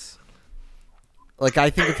in this. Like,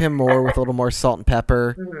 I think of him more with a little more salt and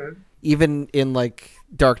pepper. Mm-hmm. Even in, like,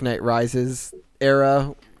 Dark Knight Rises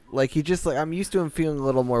era. Like, he just, like, I'm used to him feeling a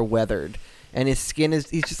little more weathered. And his skin he's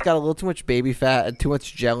just got a little too much baby fat and too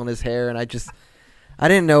much gel in his hair. And I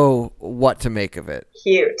didn't know what to make of it.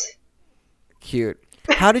 Cute.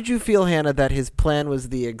 How did you feel, Hannah, that his plan was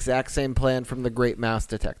the exact same plan from The Great Mouse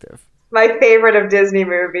Detective? My favorite of Disney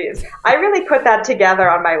movies. I really put that together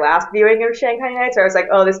on my last viewing of Shanghai Nights, where I was like,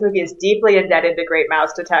 oh, this movie is deeply indebted to Great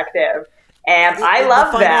Mouse Detective. And I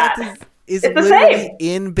love that. It's the same.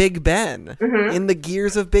 In Big Ben. Mm-hmm. In the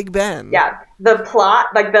gears of Big Ben. Yeah. The plot,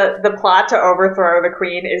 like the plot to overthrow the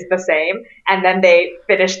queen is the same. And then they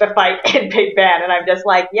finish the fight in Big Ben. And I'm just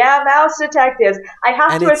like, yeah, Mouse Detectives. I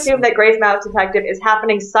have to assume that Great Mouse Detective is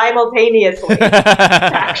happening simultaneously.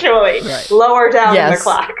 Actually. Right. Lower down in the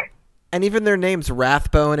clock. And even their names,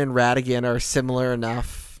 Rathbone and Ratigan, are similar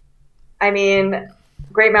enough. I mean,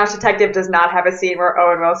 Great Mouse Detective does not have a scene where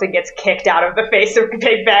Owen Wilson gets kicked out of the face of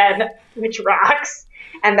Big Ben, which rocks.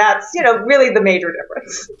 And that's, really the major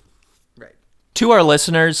difference. Right. To our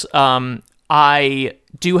listeners, I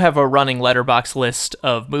do have a running letterbox list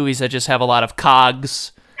of movies that just have a lot of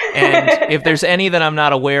cogs. And if there's any that I'm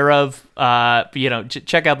not aware of,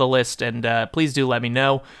 check out the list and please do let me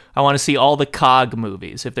know. I want to see all the cog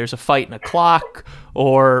movies. If there's a fight in a clock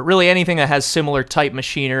or really anything that has similar type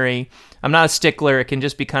machinery. I'm not a stickler. It can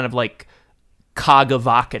just be kind of like cog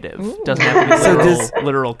evocative. Doesn't have to be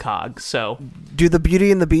literal cog. So, do the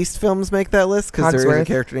Beauty and the Beast films make that list? Because there is a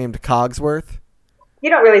character named Cogsworth. You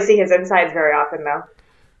don't really see his insides very often, though.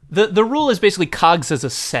 The rule is basically cogs as a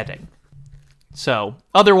setting. So,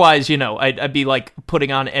 otherwise, I'd be like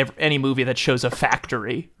putting on any movie that shows a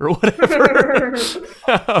factory or whatever.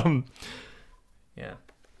 Yeah.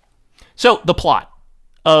 So, the plot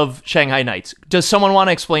of Shanghai Nights. Does someone want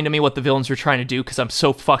to explain to me what the villains were trying to do? Because I'm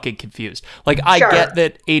so fucking confused. Like, I get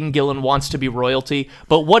that Aidan Gillen wants to be royalty,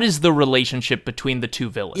 but what is the relationship between the two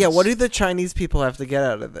villains? Yeah, what do the Chinese people have to get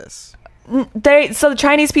out of this? So the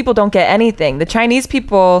Chinese people don't get anything. The Chinese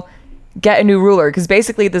people get a new ruler because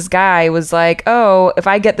basically this guy was like, oh, if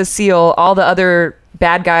I get the seal, all the other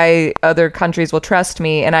other countries will trust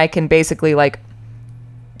me, and I can basically like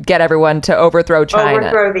get everyone to overthrow China.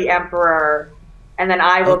 Overthrow the emperor, and then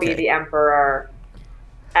I will be the emperor.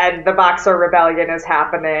 And the Boxer Rebellion is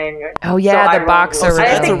happening. Oh yeah, the Boxer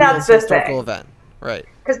Rebellion. I think that's the thing. event. Right.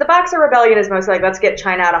 Because the Boxer Rebellion is mostly like, let's get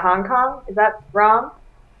China out of Hong Kong. Is that wrong?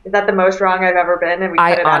 Is that the most wrong I've ever been? And we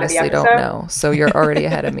I cut it out of the honestly episode? don't know. So you're already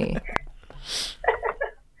ahead of me.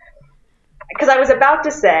 Because I was about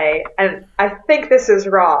to say, and I think this is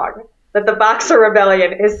wrong, that the Boxer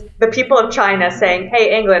Rebellion is the people of China saying,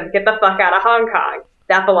 hey, England, get the fuck out of Hong Kong.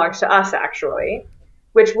 That belongs to us, actually.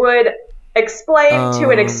 Which would explain to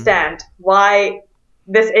an extent why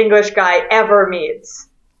this English guy ever meets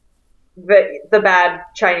the bad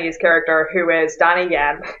Chinese character who is Donnie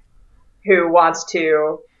Yen, who wants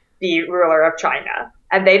to be ruler of China.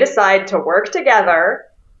 And they decide to work together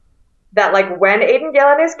that, like, when Aidan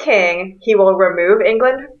Gillen is king, he will remove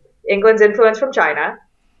England's influence from China.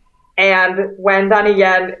 And when Donnie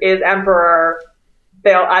Yen is emperor,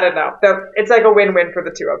 I don't know. It's like a win-win for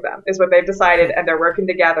the two of them, is what they've decided, and they're working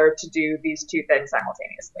together to do these two things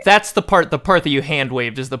simultaneously. That's the part that you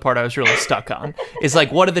hand-waved is the part I was really stuck on. Is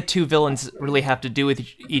like, what do the two villains really have to do with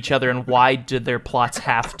each other, and why do their plots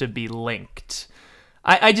have to be linked?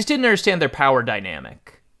 I just didn't understand their power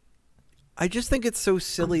dynamic. I just think it's so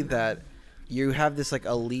silly that you have this like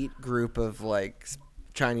elite group of like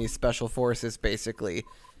Chinese special forces basically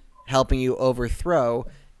helping you overthrow,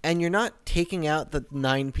 and you're not taking out the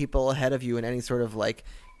 9 people ahead of you in any sort of like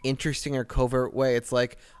interesting or covert way. It's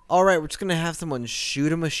like, all right, we're just gonna have someone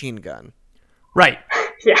shoot a machine gun. Right.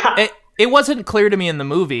 Yeah. It wasn't clear to me in the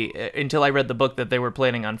movie until I read the book that they were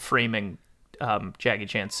planning on framing Jackie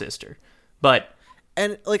Chan's sister. But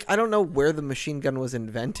And like, I don't know where the machine gun was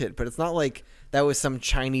invented, but it's not like that was some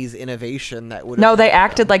Chinese innovation that would. No, they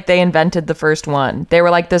acted like they invented the first one. They were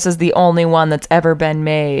like, "This is the only one that's ever been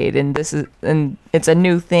made, and it's a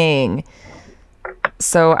new thing."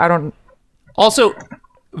 So I don't. Also,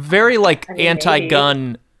 very like I mean,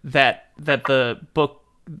 anti-gun that the book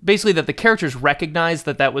basically that the characters recognize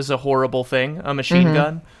that was a horrible thing, a machine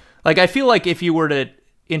gun. Like, I feel like if you were to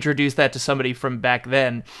introduce that to somebody from back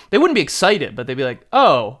then, they wouldn't be excited, but they'd be like,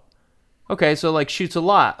 "Oh, okay, so like shoots a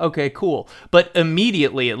lot. Okay, cool." But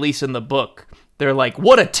immediately, at least in the book, they're like,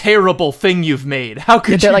 "What a terrible thing you've made! How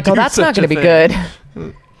could They're you like, do "Oh, that's not such a going to be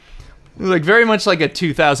thing?" good." Like, very much like a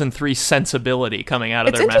 2003 sensibility coming out of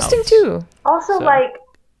It's their interesting mouths. too. Also, So- like,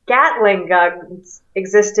 Gatling guns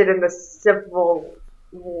existed in the Civil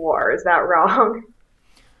War. Is that wrong?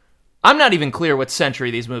 I'm not even clear what century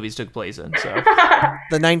these movies took place in. So,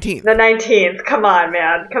 The 19th. The 19th. Come on,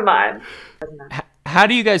 man. Come on. how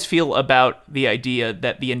do you guys feel about the idea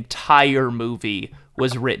that the entire movie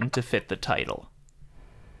was written to fit the title?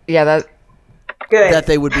 Yeah, that. Good. That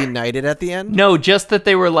they would be knighted at the end? No, just that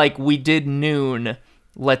they were like, we did noon,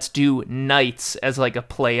 let's do nights as like a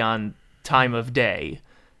play on time of day.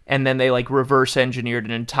 And then they like reverse engineered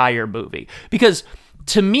an entire movie. Because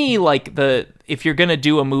to me, like, if you're going to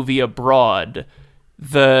do a movie abroad,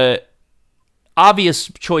 the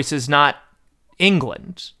obvious choice is not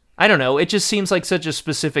England. I don't know. It just seems like such a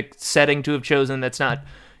specific setting to have chosen that's not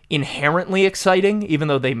inherently exciting, even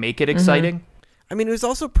though they make it exciting. I mean, it was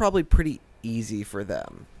also probably pretty easy for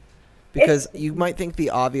them. Because you might think the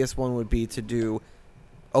obvious one would be to do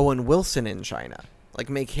Owen Wilson in China. Like,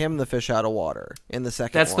 make him the fish out of water in the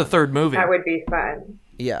second That's one. the third movie. That would be fun.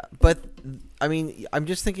 Yeah, but, I mean, I'm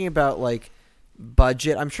just thinking about, like,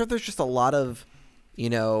 budget. I'm sure there's just a lot of,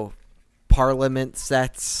 Parliament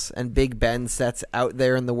sets and Big Ben sets out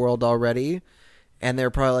there in the world already. And they're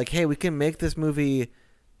probably like, hey, we can make this movie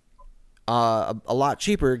a lot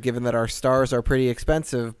cheaper, given that our stars are pretty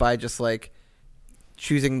expensive, by just, like,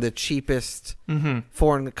 choosing the cheapest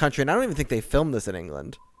foreign country. And I don't even think they filmed this in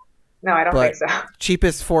England. No, I don't But think so.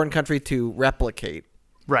 cheapest foreign country to replicate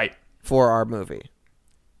Right. for our movie.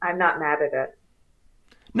 I'm not mad at it.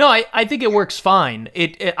 No, I think it works fine.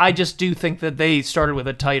 I just do think that they started with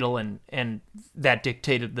a title and that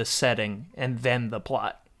dictated the setting and then the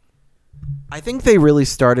plot. I think they really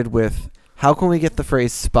started with, how can we get the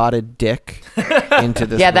phrase spotted dick into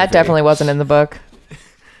this Yeah, that movie? definitely wasn't in the book.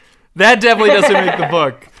 That definitely doesn't make the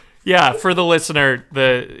book. Yeah, for the listener,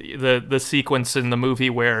 the sequence in the movie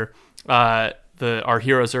where our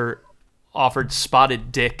heroes are offered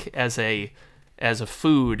spotted dick as a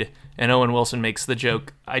food, and Owen Wilson makes the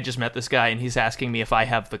joke, "I just met this guy and he's asking me if I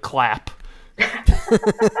have the clap."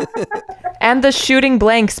 And the shooting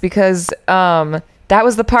blanks, because that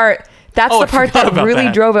was the part. That's Oh, the I part forgot that about really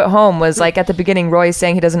that. drove it home. Was like at the beginning, Roy is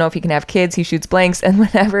saying he doesn't know if he can have kids. He shoots blanks, and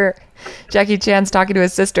whenever Jackie Chan's talking to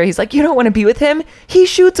his sister, he's like, "You don't want to be with him. He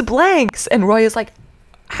shoots blanks." And Roy is like,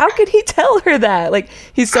 "How could he tell her that?" Like,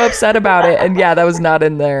 he's so upset about it. And yeah, that was not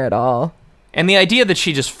in there at all. And the idea that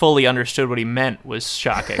she just fully understood what he meant was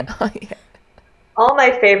shocking. All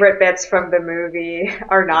my favorite bits from the movie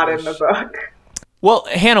are not in the book. Well,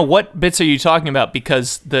 Hannah, what bits are you talking about?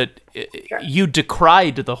 Because you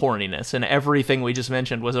decried the horniness, and everything we just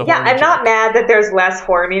mentioned was a Yeah, horny I'm not joke. mad that there's less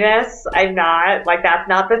horniness. I'm not. Like, that's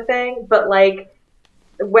not the thing. But, like,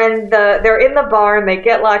 when they're in the barn, they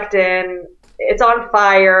get locked in, it's on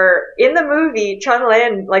fire. In the movie, Chun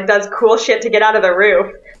Lin, like, does cool shit to get out of the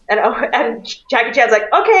roof. And Jackie Chan's like,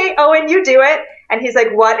 okay, Owen, you do it. And he's like,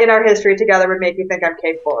 what in our history together would make you think I'm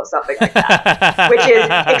capable of something like that? Which is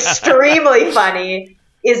extremely funny,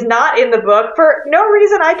 is not in the book for no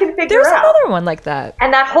reason I can figure There's out. another one like that.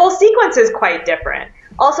 And that whole sequence is quite different.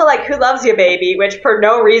 Also, like, who loves you, baby, which for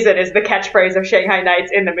no reason is the catchphrase of Shanghai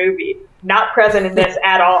Nights in the movie. Not present in this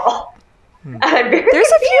at all. And I'm very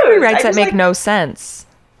There's a few confused. rewrites that make no sense.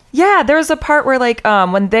 Yeah, there's a part where, like,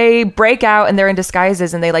 when they break out and they're in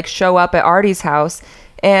disguises and they, like, show up at Artie's house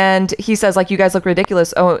and he says, like, you guys look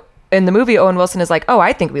ridiculous. Oh, in the movie, Owen Wilson is like, oh,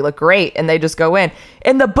 I think we look great. And they just go in.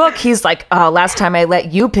 In the book, he's like, oh, last time I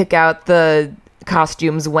let you pick out the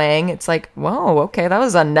costumes, Wang. It's like, whoa, okay, that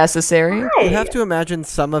was unnecessary. Right. You have to imagine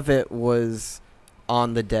some of it was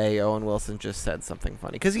on the day Owen Wilson just said something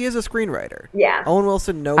funny. Because he is a screenwriter. Yeah. Owen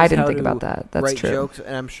Wilson knows I didn't how think to about that. That's write true. jokes,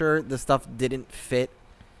 and I'm sure the stuff didn't fit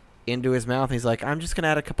into his mouth. He's like, I'm just going to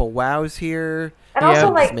add a couple wows here. And Yeah. also,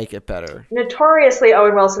 Just like, make it better. notoriously,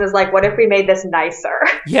 Owen Wilson is like, what if we made this nicer?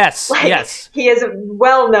 Yes, Like, yes. he is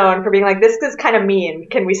well known for being like, this is kind of mean.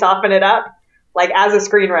 Can we soften it up? Like, as a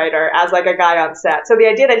screenwriter, as, like, a guy on set. So the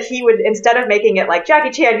idea that he would, instead of making it like,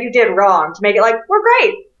 Jackie Chan, you did wrong, to make it like, we're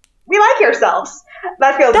great. We like yourselves.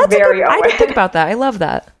 That feels That's very I Owen. didn't think about that. I love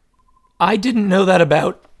that. I didn't know that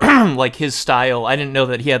about like his style. I didn't know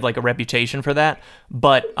that he had like a reputation for that.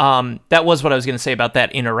 But that was what I was going to say about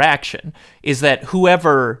that interaction, is that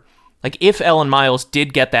whoever, like, if Ellen Miles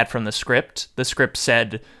did get that from the script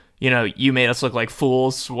said, you know, you made us look like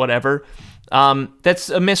fools, whatever. That's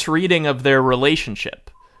a misreading of their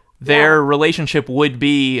relationship. Their relationship would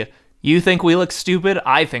be, you think we look stupid?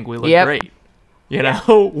 I think we look Yep. great. You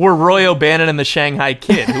know, we're Roy O'Bannon and the Shanghai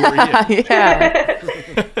Kid. Who are you? Yeah.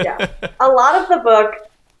 Yeah. A lot of the book,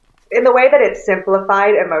 in the way that it's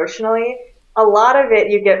simplified emotionally, a lot of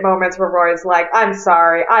it, you get moments where Roy's like, I'm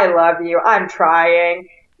sorry, I love you, I'm trying,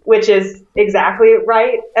 which is exactly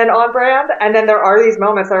right and on brand. And then there are these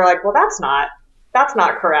moments that are like, well, that's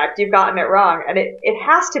not correct. You've gotten it wrong. And it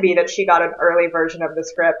has to be that she got an early version of the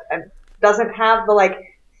script and doesn't have the,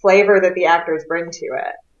 like, flavor that the actors bring to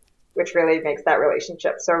it, which really makes that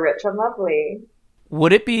relationship so rich and lovely.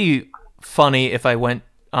 Would it be funny if I went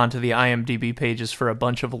onto the IMDb pages for a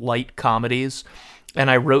bunch of light comedies and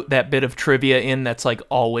I wrote that bit of trivia in that's like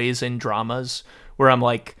always in dramas, where I'm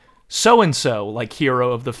like, so-and-so, like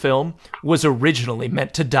hero of the film, was originally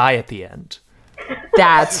meant to die at the end?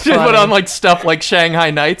 That's Just put funny. on like stuff like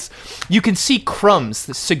Shanghai Nights. You can see crumbs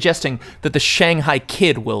suggesting that the Shanghai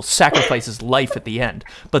Kid will sacrifice his life at the end,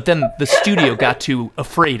 but then the studio got too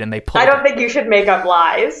afraid and they pulled I don't it. think you should make up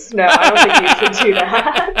lies. No, I don't think you should do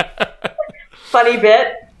that. Funny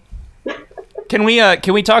bit. Can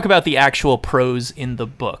we talk about the actual prose in the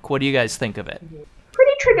book? What do you guys think of it?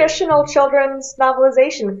 Pretty traditional children's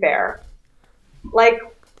novelization fare. Like,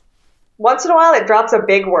 once in a while it drops a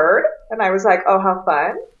big word, and I was like, oh, how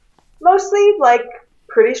fun. Mostly, like,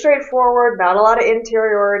 pretty straightforward, not a lot of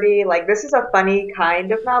interiority. Like, this is a funny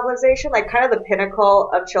kind of novelization, like, kind of the pinnacle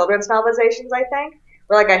of children's novelizations, I think.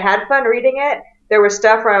 Where, like, I had fun reading it. There was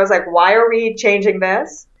stuff where I was like, why are we changing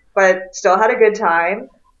this? But still had a good time.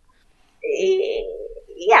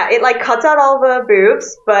 Yeah, it, like, cuts out all the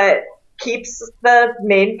boobs, but keeps the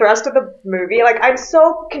main thrust of the movie. Like, I'm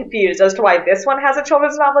so confused as to why this one has a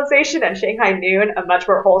children's novelization and Shanghai Noon, a much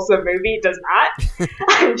more wholesome movie, does not.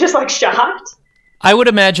 I'm just, like, shocked. I would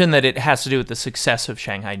imagine that it has to do with the success of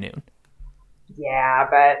Shanghai Noon. Yeah,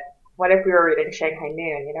 but what if we were reading Shanghai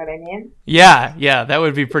Noon? You know what I mean? Yeah, that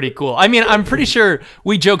would be pretty cool. I mean, I'm pretty sure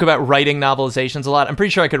we joke about writing novelizations a lot. I'm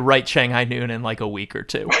pretty sure I could write Shanghai Noon in like a week or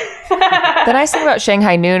two. The nice thing about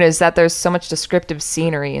Shanghai Noon is that there's so much descriptive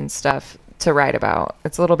scenery and stuff to write about.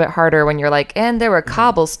 It's a little bit harder when you're like, and there were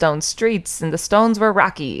cobblestone streets and the stones were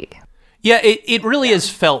rocky. Yeah, it really is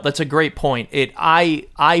felt. That's a great point.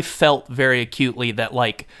 I felt very acutely that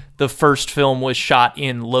like the first film was shot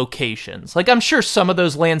in locations. Like I'm sure some of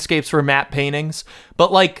those landscapes were matte paintings,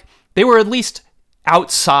 but like they were at least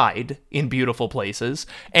outside in beautiful places.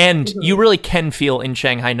 And you really can feel in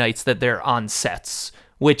Shanghai Nights that they're on sets,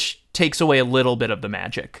 which takes away a little bit of the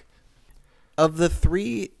magic. Of the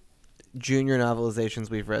 3 junior novelizations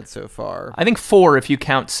we've read so far, I think 4 if you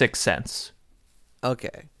count Sixth Sense.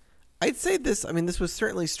 okay, I'd say this. I mean, this was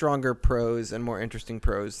certainly stronger prose and more interesting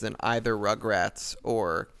prose than either Rugrats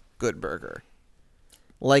or Good Burger.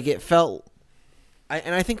 Like, it felt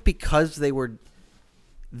I think because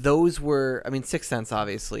those were, I mean, Sixth Sense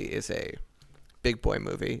obviously is a big boy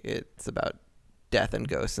movie. It's about death and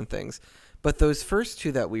ghosts and things. But those first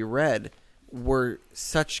two that we read were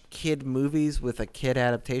such kid movies with a kid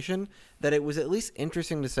adaptation that it was at least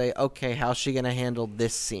interesting to say, okay, how's she going to handle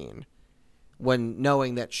this scene? When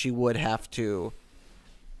knowing that she would have to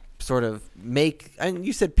sort of make, and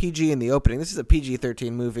you said PG in the opening. This is a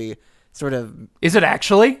PG-13 movie, sort of. Is it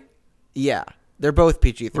actually? Yeah. They're both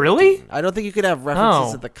PG-13. Really? I don't think you could have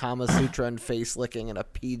references to the Kama Sutra and face licking in a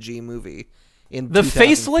PG movie. The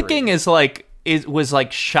face licking was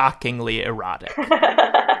like shockingly erotic.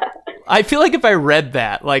 I feel like if I read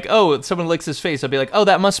that, like, oh, someone licks his face, I'd be like, oh,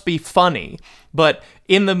 that must be funny. But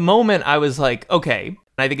in the moment, I was like, okay,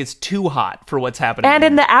 I think it's too hot for what's happening. And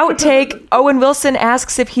in the outtake, Owen Wilson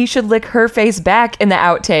asks if he should lick her face back in the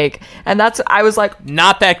outtake. And I was like,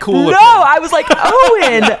 not that cool. No, I was like,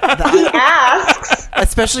 Owen. He asks.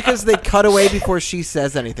 Especially because they cut away before she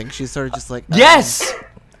says anything. She's sort of just like, yes.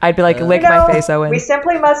 I'd be like, lick my face, Owen. We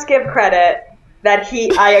simply must give credit that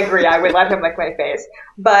I agree, I would let him lick my face.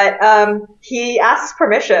 But he asks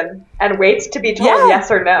permission and waits to be told yes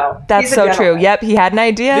or no. That's so true. Yep, he had an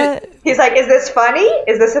idea. He's like, is this funny?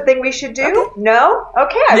 Is this a thing we should do? Okay. No?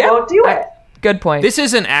 Okay, I won't do it. Good point. This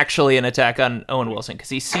isn't actually an attack on Owen Wilson, because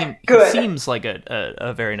he seems like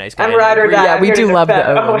a very nice guy. I'm ride or die. Yeah, we do love the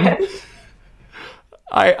Owen.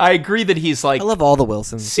 I agree that he's like, I love all the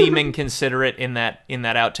Wilsons. Seeming considerate in that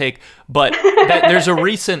outtake, but there's a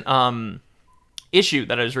recent issue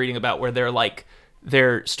that I was reading about where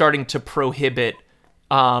they're starting to prohibit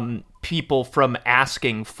people from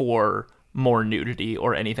asking for more nudity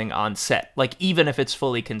or anything on set, like even if it's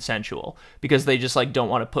fully consensual, because they just like don't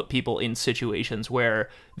want to put people in situations where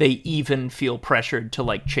they even feel pressured to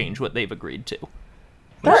like change what they've agreed to.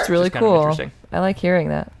 That's really cool. I like hearing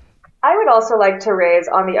that. I would also like to raise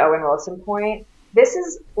on the Owen Wilson point. This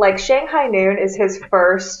is like Shanghai Noon is his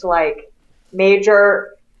first like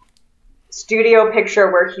major studio picture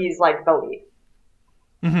where he's like the lead.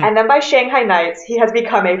 Mm-hmm. And then by Shanghai Nights, he has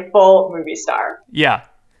become a full movie star. Yeah.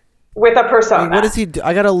 With a persona. I mean, what does he do?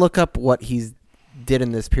 I gotta look up what he did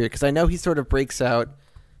in this period, because I know he sort of breaks out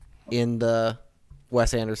in the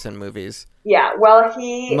Wes Anderson movies. Yeah, well,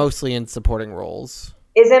 he... mostly in supporting roles.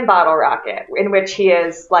 Is in Bottle Rocket, in which he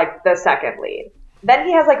is like the second lead. Then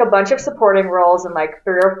he has like a bunch of supporting roles in like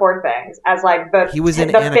 3 or 4 things as like the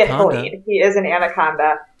fifth lead. He is in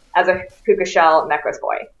Anaconda as a puka shell necklace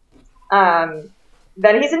boy.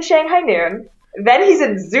 Then he's in Shanghai Noon. Then he's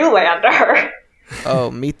in Zoolander.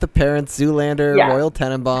 Oh, Meet the Parents, Zoolander, yeah. Royal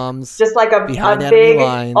Tenenbaums. Just like a big,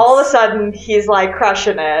 all of a sudden he's like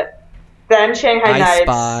crushing it. Then Shanghai Nights.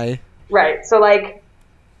 Spy. Right. So like,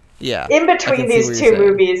 yeah, in between these two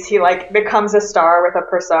movies, he like becomes a star with a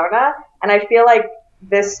persona. And I feel like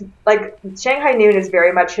this, like Shanghai Noon is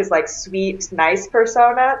very much his like sweet, nice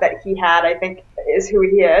persona that he had, I think is who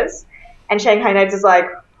he is. And Shanghai Nights is like,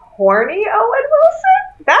 horny Owen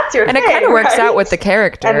Wilson? That's your thing, and it kind of works out with the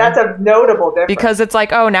character. And that's a notable difference. Because it's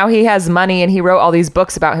like, oh, now he has money and he wrote all these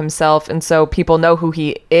books about himself. And so people know who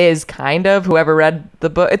he is, kind of, whoever read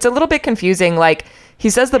the book. It's a little bit confusing. Like,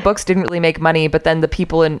 he says the books didn't really make money, but then the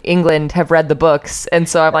people in England have read the books. And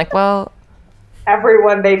so I'm like, well...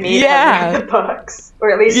 everyone they meet has read the books.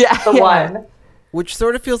 Or at least the one. Which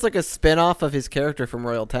sort of feels like a spin-off of his character from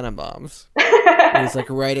Royal Tenenbaums. He's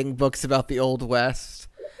like writing books about the Old West.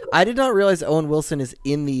 I did not realize Owen Wilson is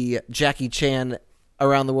in the Jackie Chan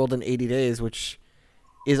Around the World in 80 Days, which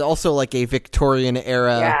is also like a Victorian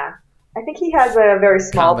era. Yeah. I think he has a very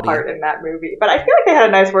small part in that movie. But I feel like they had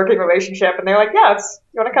a nice working relationship, and they're like, yeah,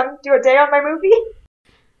 you want to come do a day on my movie?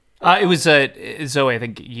 It was Zoe, I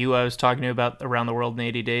think I was talking to about Around the World in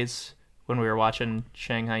 80 Days when we were watching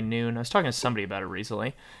Shanghai Noon. I was talking to somebody about it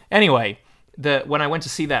recently. Anyway, when I went to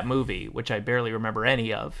see that movie, which I barely remember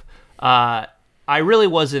any of, I really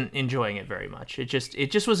wasn't enjoying it very much. It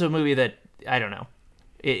just was a movie that, I don't know,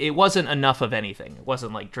 it wasn't enough of anything. It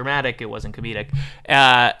wasn't like dramatic, it wasn't comedic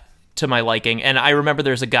to my liking. And I remember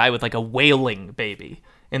there's a guy with like a wailing baby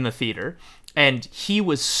in the theater, and he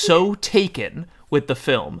was so taken with the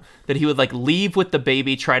film that he would like leave with the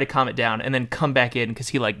baby, try to calm it down, and then come back in because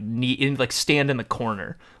he like stand in the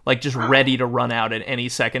corner, like just ready to run out at any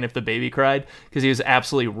second if the baby cried, because he was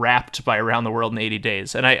absolutely wrapped by Around the World in 80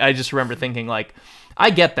 Days. And I just remember thinking, like, I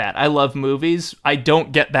get that. I love movies. I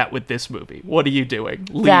don't get that with this movie. What are you doing?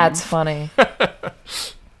 Leave. That's funny.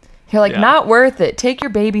 You're like, not worth it. Take your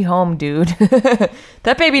baby home, dude.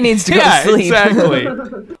 That baby needs to go to sleep. Exactly.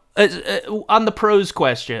 On the pros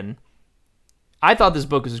question, I thought this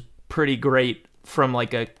book was pretty great from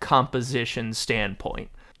like a composition standpoint.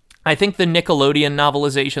 I think the Nickelodeon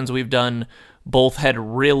novelizations we've done both had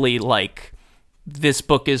really like, this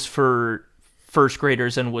book is for first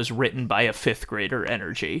graders and was written by a fifth grader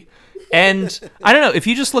energy. And I don't know, if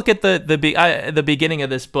you just look at the beginning of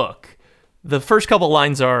this book, the first couple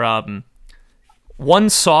lines are, one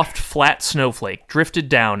soft, flat snowflake drifted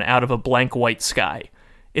down out of a blank white sky.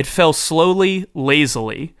 It fell slowly,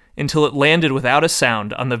 lazily, until it landed without a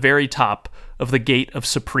sound on the very top of the Gate of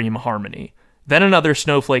Supreme Harmony. Then another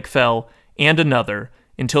snowflake fell, and another,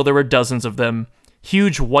 until there were dozens of them,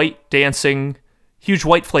 huge white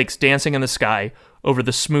flakes dancing in the sky over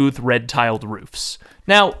the smooth, red-tiled roofs.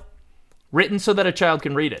 Now, written so that a child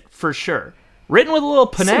can read it, for sure. Written with a little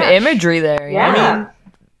panache. Some imagery there, yeah. I mean,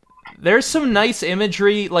 there's some nice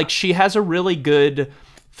imagery. Like, she has a really good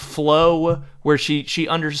flow where she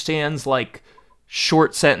understands, like,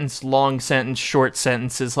 short sentence, long sentence, short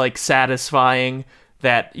sentence is, like, satisfying.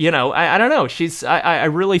 That, you know, I don't know. I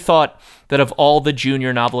really thought that of all the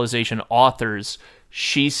junior novelization authors,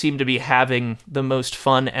 she seemed to be having the most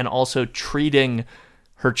fun and also treating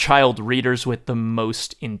her child readers with the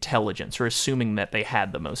most intelligence, or assuming that they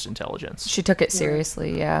had the most intelligence. She took it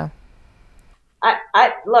seriously, yeah.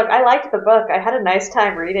 Look, I liked the book. I had a nice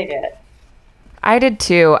time reading it. I did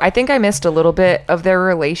too. I think I missed a little bit of their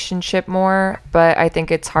relationship more, but I think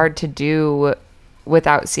it's hard to do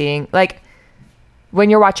without seeing, like, when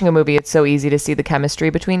you're watching a movie, it's so easy to see the chemistry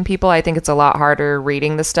between people. I think it's a lot harder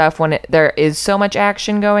reading the stuff when there is so much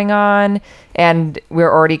action going on, and we're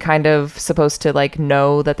already kind of supposed to, like,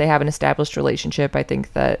 know that they have an established relationship. I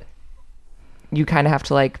think that you kind of have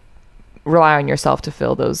to, like, rely on yourself to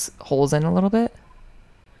fill those holes in a little bit.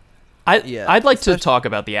 I'd like to talk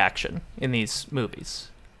about the action in these movies.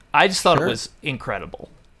 I just thought it was incredible.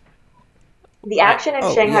 The action in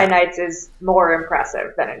Shanghai Nights is more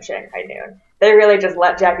impressive than in Shanghai Noon. They really just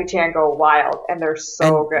let Jackie Chan go wild, and they're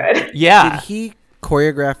so good. Yeah. Did he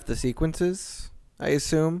choreograph the sequences, I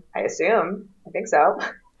assume? I think so.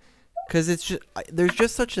 Because it's just, there's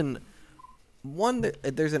just such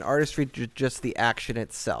there's an artistry to just the action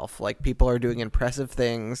itself. Like, people are doing impressive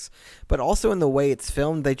things, but also in the way it's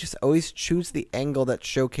filmed, they just always choose the angle that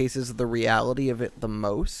showcases the reality of it the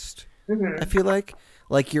most. Mm-hmm. I feel like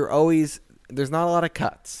there's not a lot of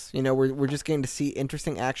cuts. You know, we're just getting to see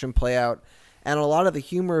interesting action play out. And a lot of the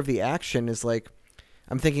humor of the action is, like,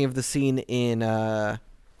 I'm thinking of the scene in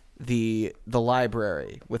the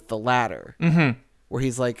library with the ladder, where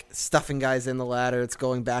he's, like, stuffing guys in the ladder. It's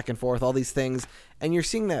going back and forth, all these things. And you're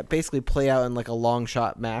seeing that basically play out in, like, a long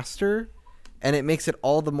shot master. And it makes it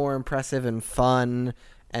all the more impressive and fun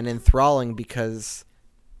and enthralling because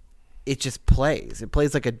it just plays. It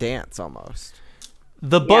plays like a dance almost.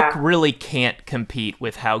 The book really can't compete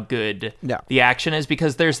with how good the action is,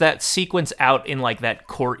 because there's that sequence out in, like, that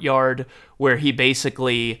courtyard where he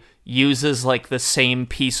basically uses, like, the same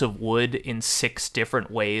piece of wood in 6 different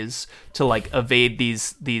ways to, like, evade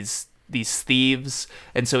these thieves.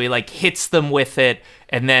 And so he, like, hits them with it,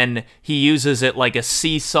 and then he uses it like a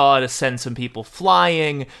seesaw to send some people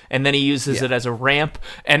flying, and then he uses it as a ramp.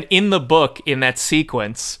 And in the book, in that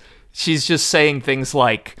sequence, she's just saying things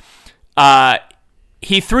like,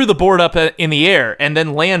 he threw the board up in the air and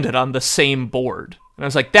then landed on the same board. And I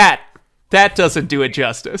was like, that doesn't do it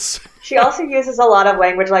justice. She also uses a lot of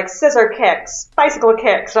language like scissor kicks, bicycle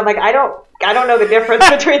kicks. I'm like, I don't know the difference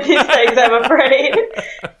between these things, I'm afraid.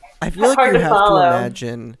 I feel like you have to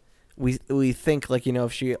imagine, we think, like, you know,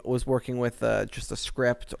 if she was working with just a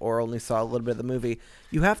script or only saw a little bit of the movie,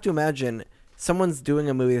 you have to imagine someone's doing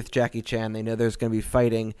a movie with Jackie Chan, they know there's going to be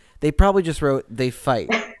fighting. They probably just wrote, they fight.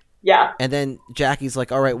 Yeah. And then Jackie's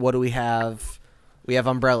like, all right, what do we have? We have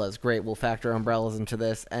umbrellas. Great, we'll factor umbrellas into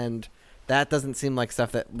this. And that doesn't seem like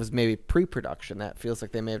stuff that was maybe pre-production. That feels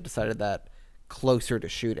like they may have decided that closer to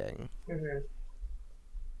shooting. Mm-hmm.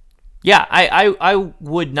 Yeah, I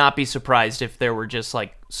would not be surprised if there were just,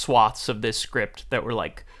 like, swaths of this script that were,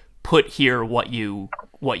 like, put here what you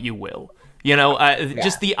will. You know,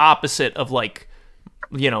 just the opposite of, like,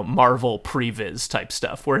 you know, Marvel previs type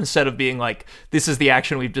stuff, where instead of being like, this is the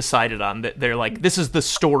action we've decided on, that they're like, this is the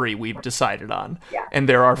story we've decided on. Yeah. And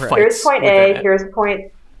there are fights. Here's point A, here's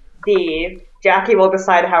point B. Jackie will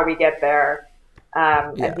decide how we get there.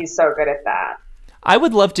 And he's so good at that. I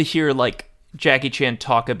would love to hear, like, Jackie Chan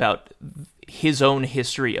talk about his own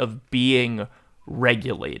history of being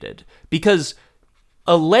regulated, because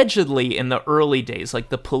allegedly in the early days, like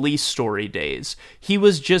the Police Story days, he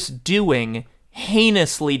was just doing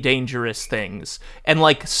heinously dangerous things, and,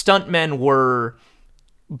 like, stuntmen were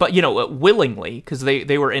but willingly, because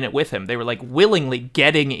they were in it with him. They were like willingly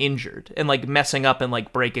getting injured and like messing up and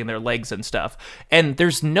like breaking their legs and stuff. And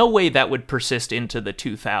there's no way that would persist into the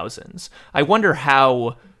 2000s. I wonder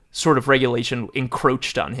how sort of regulation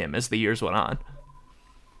encroached on him as the years went on.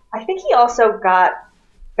 I think he also got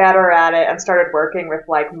better at it and started working with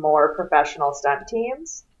like more professional stunt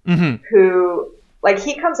teams who, like,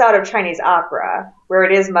 he comes out of Chinese opera where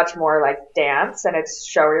it is much more like dance and it's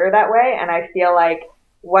showier that way. And I feel like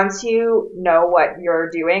once you know what you're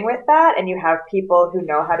doing with that and you have people who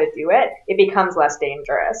know how to do it, it becomes less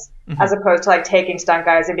dangerous as opposed to like taking stunt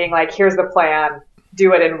guys and being like, here's the plan,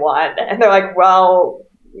 do it in one. And they're like, well,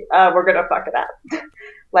 we're going to fuck it up.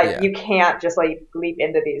 Like, you can't just like leap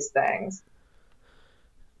into these things.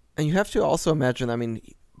 And you have to also imagine, I mean,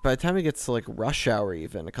 by the time he gets to like Rush Hour,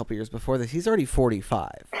 even a couple years before this, he's already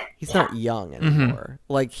 45. He's not young anymore.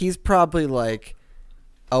 Like, he's probably like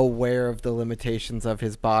aware of the limitations of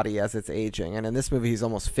his body as it's aging. And in this movie, he's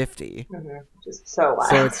almost 50. Just so wild.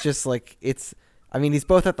 So it's just like, I mean, he's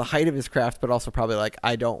both at the height of his craft, but also probably like,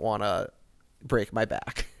 I don't want to break my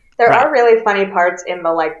back. There are really funny parts in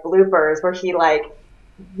the like bloopers where he like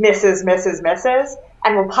misses,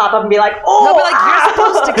 and will pop up and be like, oh, He'll be like, you're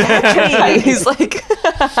supposed to catch me. He's like,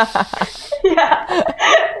 yeah.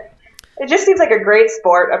 It just seems like a great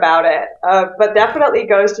sport about it, but definitely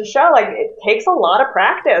goes to show like it takes a lot of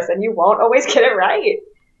practice, and you won't always get it right.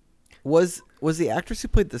 Was the actress who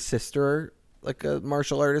played the sister like a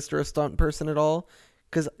martial artist or a stunt person at all?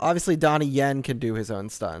 Because obviously Donnie Yen can do his own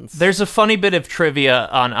stunts. There's a funny bit of trivia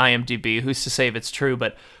on IMDb. Who's to say if it's true?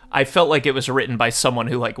 But I felt like it was written by someone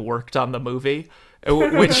who like worked on the movie.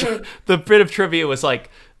 Which the bit of trivia was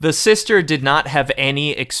like, the sister did not have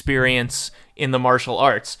any experience in the martial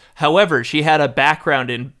arts. However, she had a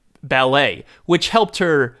background in ballet, which helped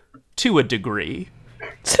her to a degree.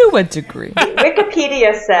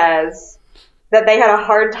 Wikipedia says that they had a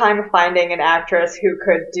hard time finding an actress who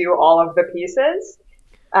could do all of the pieces.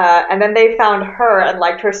 And then they found her and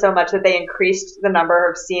liked her so much that they increased the number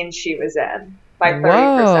of scenes she was in by 30%.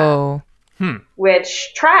 whoa.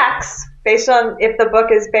 Which tracks based on if the book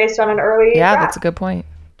is based on an early Yeah, draft. that's a good point.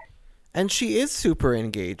 And she is super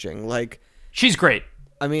engaging. Like, She's great.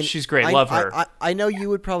 I mean, she's great. Love her. I know you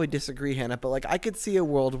would probably disagree, Hannah, but like I could see a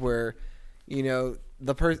world where,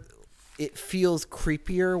 it feels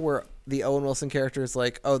creepier where the Owen Wilson character is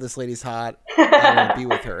like, oh, this lady's hot, I want to be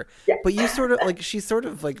with her. Yeah. But you sort of like, she sort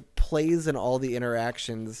of like plays in all the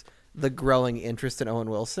interactions the growing interest in Owen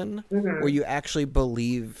Wilson, where you actually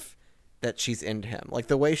believe that she's into him. Like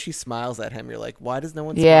the way she smiles at him, you're like, why does no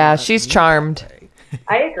one? Yeah, smile at she's me charmed. that way?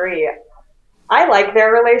 I agree. I like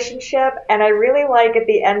their relationship, and I really like at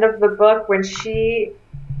the end of the book when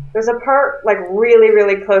there's a part like really,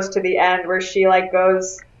 really close to the end where she like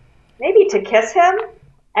goes maybe to kiss him,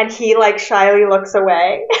 and he like shyly looks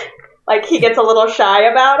away. Like he gets a little shy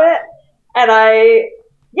about it. And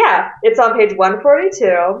it's on page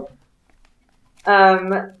 142.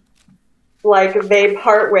 Like they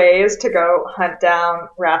part ways to go hunt down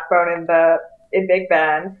Rathbone in Big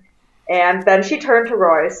Ben. And then she turned to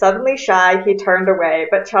Roy. Suddenly shy, he turned away,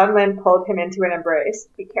 but Chun-Lin pulled him into an embrace.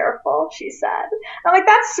 Be careful, she said. I'm like,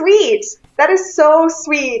 that's sweet. That is so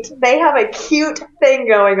sweet. They have a cute thing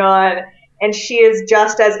going on, and she is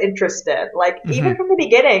just as interested. Like, even from the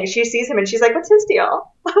beginning, she sees him and she's like, what's his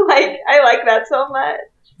deal? Like, I like that so much.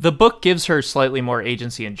 The book gives her slightly more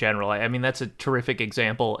agency in general. I mean, that's a terrific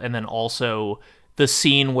example. And then also the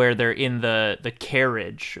scene where they're in the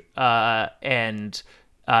carriage and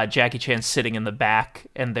Jackie Chan's sitting in the back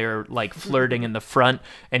and they're like flirting in the front,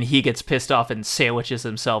 and he gets pissed off and sandwiches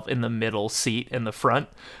himself in the middle seat in the front.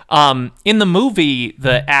 In the movie,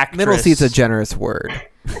 the actress... Middle seat's a generous word.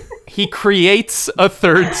 He creates a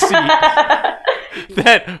third seat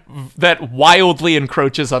that wildly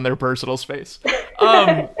encroaches on their personal space.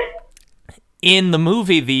 In the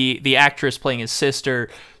movie, the actress playing his sister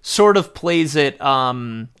sort of plays it.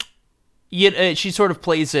 She sort of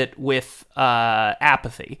plays it with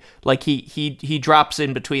apathy. Like he drops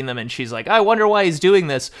in between them, and she's like, "I wonder why he's doing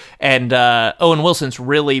this." And Owen Wilson's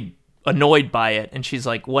really annoyed by it, and she's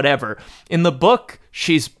like, "Whatever." In the book,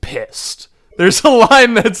 she's pissed. There's a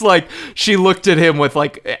line that's like, she looked at him with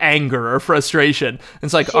like anger or frustration. And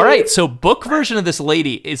it's like, all right, so book version of this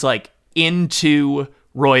lady is like into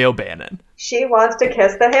Roy O'Bannon. She wants to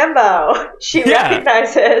kiss the himbo. She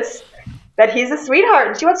recognizes that he's a sweetheart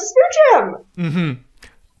and she wants to smooch him. Mm-hmm.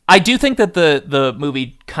 I do think that the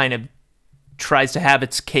movie kind of tries to have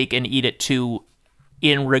its cake and eat it too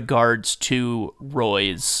in regards to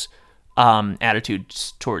Roy's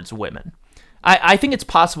attitudes towards women. I think it's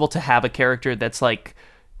possible to have a character that's like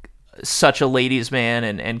such a ladies' man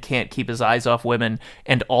and can't keep his eyes off women,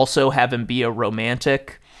 and also have him be a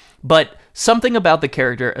romantic. But something about the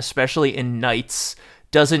character, especially in Knights,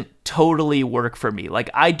 doesn't totally work for me. Like,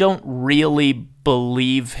 I don't really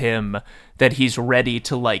believe him that he's ready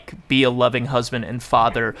to, like, be a loving husband and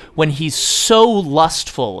father when he's so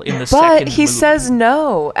lustful in the second movie. But he says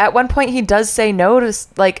no. At one point, he does say no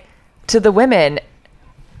to the women.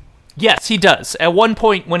 Yes, he does. At one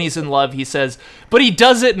point when he's in love, he says, but he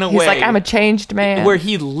does it in a way. He's like, I'm a changed man. Where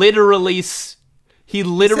he literally says, Where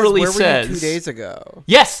were you 2 days ago?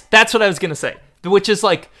 Yes, that's what I was going to say. Which is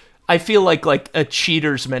like, I feel like a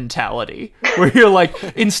cheater's mentality. Where you're like,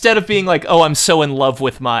 instead of being like, oh, I'm so in love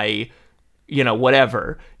with my,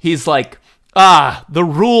 whatever. He's like, the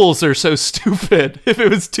rules are so stupid. If it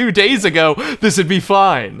was 2 days ago, this would be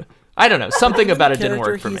fine. I don't know. Something about it didn't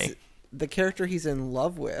work for me. The character he's in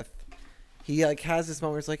love with, he like has this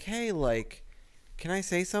moment where it's like, hey, like, can I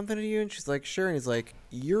say something to you? And she's like, sure. And he's like,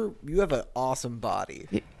 you have an awesome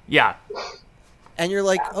body. Yeah. And you're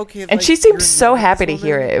like, okay. And like, she seemed so happy to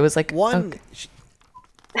hear it. It was like, one. okay.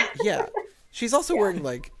 Yeah. She's also wearing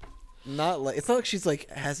like, not like, it's not like she's like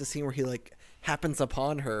has a scene where he like happens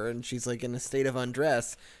upon her and she's like in a state of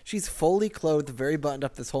undress. She's fully clothed, very buttoned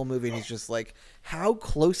up this whole movie, and he's just like, how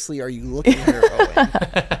closely are you looking at her, Owen?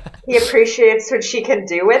 He appreciates what she can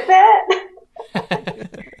do with it.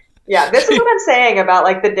 Yeah, this is what I'm saying about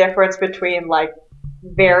like the difference between like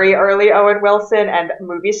very early Owen Wilson and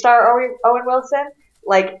movie star Owen Wilson.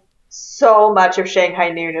 Like, so much of Shanghai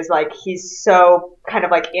Noon is like, he's so kind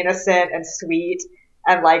of like innocent and sweet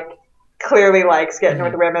and like clearly likes getting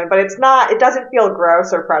with women, but it doesn't feel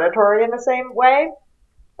gross or predatory in the same way.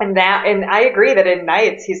 And I agree that in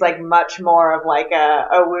Knights, he's like much more of like a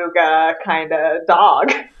awooga kind of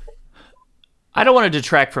dog. I don't want to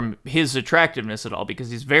detract from his attractiveness at all, because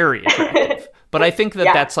he's very attractive. But I think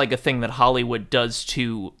that that's like a thing that Hollywood does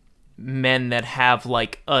to men that have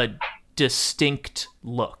like a distinct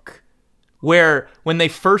look. Where when they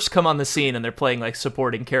first come on the scene and they're playing like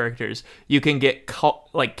supporting characters, you can get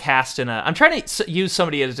cast in a... I'm trying to use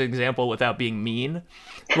somebody as an example without being mean.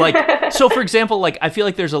 Like, so for example, like I feel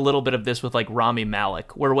like there's a little bit of this with like Rami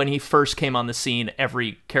Malek, where when he first came on the scene,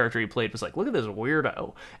 every character he played was like, look at this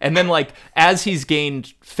weirdo. And then like as he's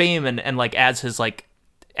gained fame and like as his like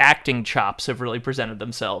acting chops have really presented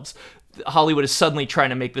themselves, Hollywood is suddenly trying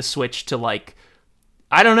to make the switch to like,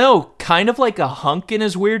 I don't know, kind of like a hunk in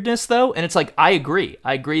his weirdness, though. And it's like, I agree.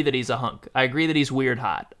 I agree that he's a hunk. I agree that he's weird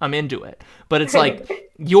hot. I'm into it. But it's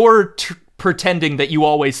like, you're pretending that you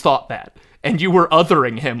always thought that. And you were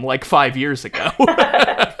othering him like 5 years ago.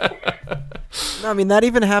 No, I mean, that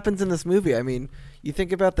even happens in this movie. I mean, you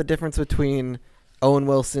think about the difference between Owen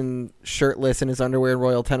Wilson shirtless in his underwear and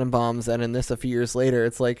Royal Tenenbaums, and in this a few years later,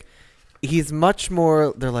 it's like, he's much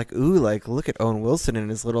more, they're like, ooh, like, look at Owen Wilson in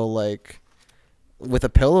his little, like, with a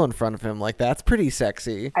pillow in front of him. Like, that's pretty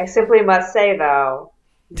sexy. I simply must say, though,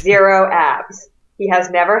 0 abs. He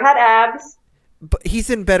has never had abs. But he's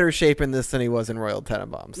in better shape in this than he was in Royal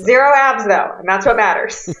Tenenbaums. 0 abs, though, and that's what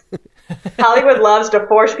matters. Hollywood loves to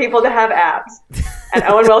force people to have abs. And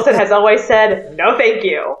Owen Wilson has always said, no thank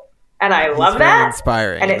you. And I love that.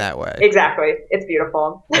 Inspiring in that way. Exactly. It's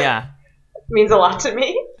beautiful. Yeah. It means a lot to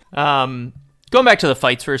me. Going back to the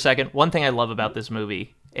fights for a second, one thing I love about this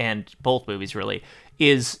movie, and both movies really,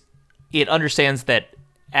 is it understands that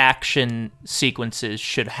action sequences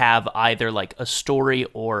should have either like a story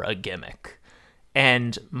or a gimmick.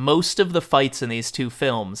 And most of the fights in these two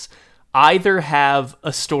films either have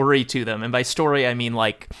a story to them. And by story, I mean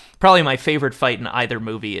like probably my favorite fight in either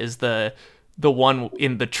movie is the one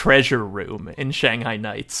in the treasure room in Shanghai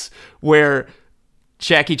Nights, where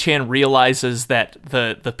Jackie Chan realizes that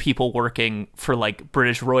the people working for like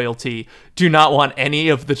British royalty do not want any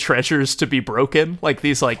of the treasures to be broken, like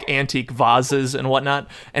these like antique vases and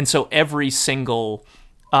whatnot. And so every single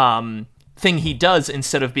thing he does,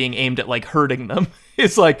 instead of being aimed at like hurting them,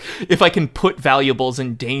 is like, if I can put valuables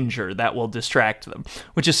in danger, that will distract them,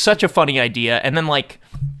 which is such a funny idea. And then like,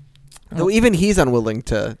 though even he's unwilling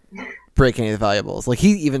to break any of the valuables. Like,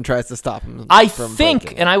 he even tries to stop him. I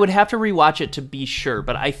think, and I would have to rewatch it to be sure,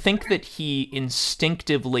 but I think that he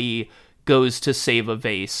instinctively goes to save a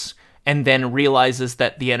vase and then realizes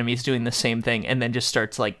that the enemy's doing the same thing, and then just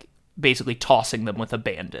starts like basically tossing them with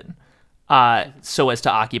abandon, so as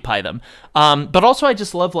to occupy them. But also I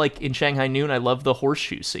just love, like in Shanghai Noon, I love the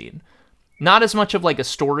horseshoe scene. Not as much of like a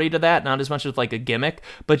story to that, not as much of like a gimmick,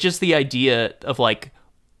 but just the idea of like,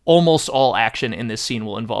 almost all action in this scene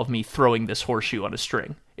will involve me throwing this horseshoe on a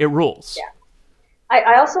string. It rules. Yeah.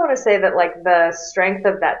 I also want to say that like the strength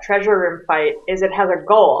of that treasure room fight is it has a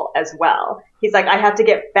goal as well. He's like, I have to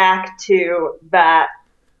get back to the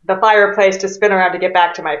fireplace to spin around to get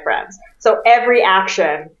back to my friends. So every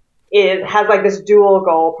action has like this dual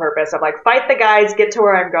goal purpose of like fight the guys, get to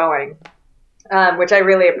where I'm going, which I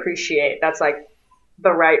really appreciate. That's like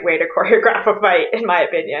the right way to choreograph a fight, in my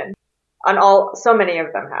opinion. So many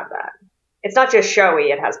of them have that. It's not just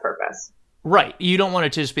showy; it has purpose. Right. You don't want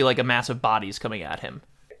it to just be like a mass of bodies coming at him.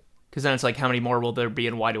 Because then it's like, how many more will there be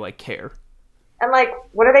and why do I care? And like,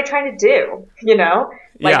 what are they trying to do? You know?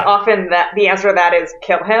 Like often the answer to that is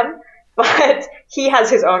kill him. But he has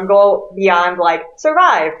his own goal beyond like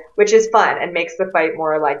survive, which is fun and makes the fight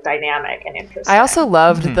more like dynamic and interesting. I also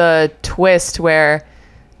loved the twist where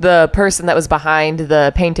the person that was behind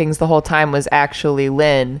the paintings the whole time was actually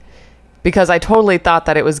Lynn. Because I totally thought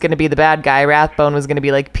that it was going to be the bad guy. Rathbone was going to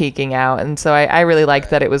be like peeking out. And so I really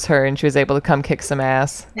liked that it was her and she was able to come kick some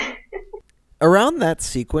ass. Around that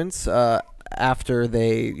sequence, after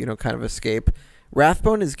they, kind of escape,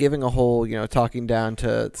 Rathbone is giving a whole, talking down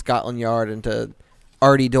to Scotland Yard and to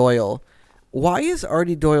Artie Doyle. Why is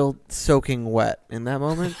Artie Doyle soaking wet in that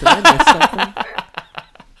moment? Did I miss something?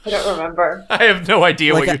 I don't remember. I have no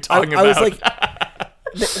idea what you're talking about. I was like...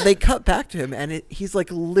 They cut back to him, and he's,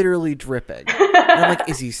 like, literally dripping. And I'm like,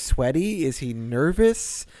 is he sweaty? Is he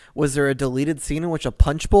nervous? Was there a deleted scene in which a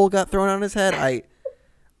punch bowl got thrown on his head?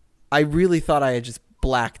 I really thought I had just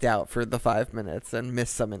blacked out for the 5 minutes and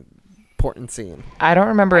missed some important scene. I don't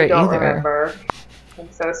remember it either. Remember.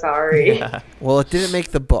 I'm so sorry. Yeah. Well, it didn't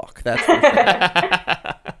make the book. That's for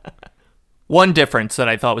sure. One difference that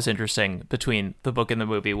I thought was interesting between the book and the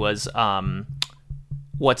movie was,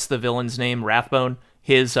 what's the villain's name? Rathbone?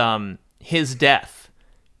 His death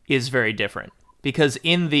is very different because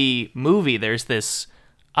in the movie there's this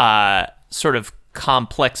sort of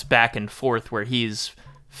complex back and forth where he's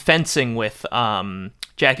fencing with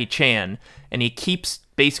Jackie Chan and he keeps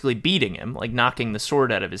basically beating him, like knocking the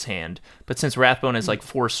sword out of his hand. But since Rathbone has like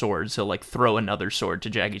 4 swords, he'll like throw another sword to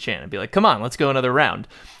Jackie Chan and be like, "Come on, let's go another round."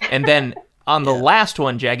 And then on the last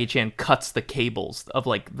one, Jackie Chan cuts the cables of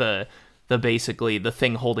like the basically the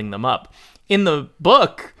thing holding them up. In the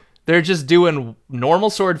book, they're just doing normal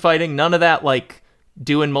sword fighting, none of that like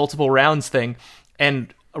doing multiple rounds thing.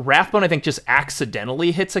 And Rathbone, I think, just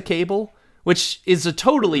accidentally hits a cable, which is a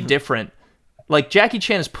totally different. Like Jackie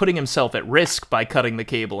Chan is putting himself at risk by cutting the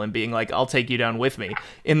cable and being like, "I'll take you down with me."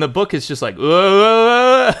 In the book, it's just like,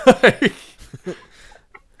 "Whoa."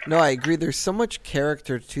 No, I agree. There's so much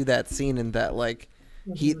character to that scene in that, like,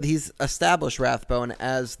 he's established Rathbone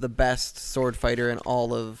as the best sword fighter in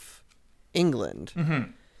all of England.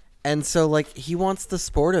 Mm-hmm. And so, like, he wants the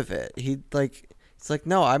sport of it. It's like,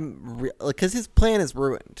 no, because his plan is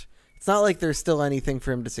ruined. It's not like there's still anything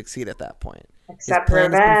for him to succeed at that point. Except his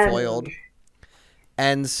plan revenge. has been foiled.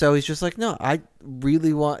 And so he's just like, no, I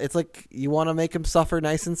really want... It's like you want to make him suffer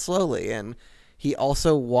nice and slowly. And he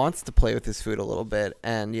also wants to play with his food a little bit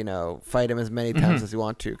and, fight him as many times as he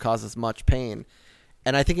wants to, cause as much pain.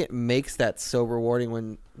 And I think it makes that so rewarding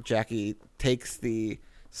when Jackie takes the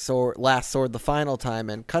last sword the final time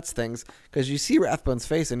and cuts things, because you see Rathbone's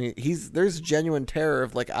face and there's genuine terror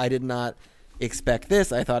of like, I did not expect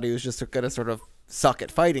this. I thought he was just going to sort of suck at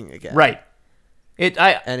fighting again. Right.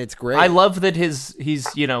 And it's great. I love that he's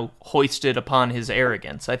hoisted upon his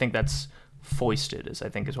arrogance. I think that's foisted is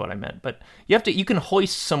what I meant. But you can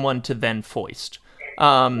hoist someone to then foist.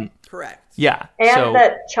 Correct. Yeah. And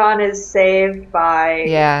that Chan is saved by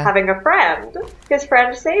having a friend. His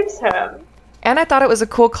friend saves him. And I thought it was a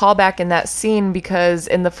cool callback in that scene because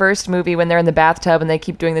in the first movie when they're in the bathtub and they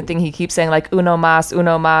keep doing the thing, he keeps saying like uno mas,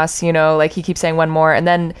 like he keeps saying one more. And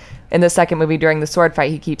then in the second movie during the sword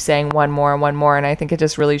fight, he keeps saying one more. And I think it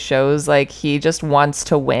just really shows like he just wants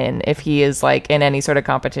to win. If he is like in any sort of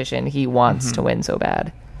competition, he wants to win so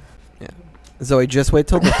bad. Yeah. Zoe, just wait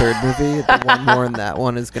till the third movie. The one more in that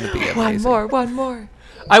one is going to be amazing. One more.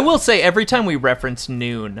 I will say every time we reference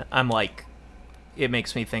Noon, I'm like, it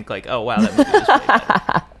makes me think like, oh wow, that movie was way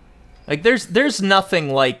better. Like there's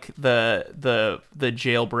nothing like the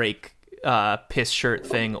jailbreak piss shirt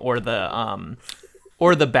thing or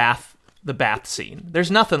the bath scene.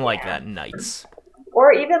 There's nothing like that in Knights.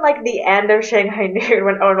 Or even like the end of Shanghai Noon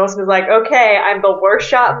when Owen Wilson is like, okay, I'm the worst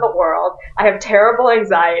shot in the world. I have terrible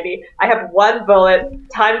anxiety. I have 1 bullet.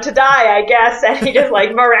 Time to die, I guess. And he just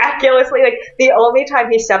like miraculously, like the only time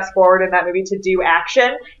he steps forward in that movie to do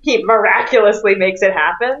action, he miraculously makes it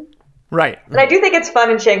happen. Right. And I do think it's fun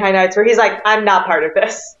in Shanghai Nights where he's like, I'm not part of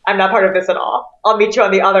this. I'm not part of this at all. I'll meet you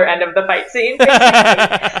on the other end of the fight scene.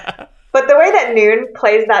 But the way that Noon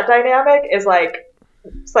plays that dynamic is like,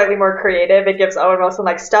 slightly more creative. It gives Owen Wilson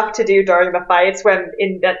like stuff to do during the fights when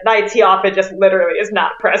in Nights he often just literally is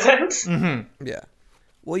not present. Mm-hmm. Yeah.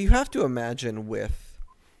 Well, you have to imagine with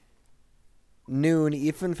Noon,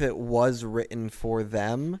 even if it was written for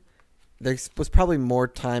them, there was probably more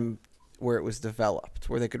time where it was developed,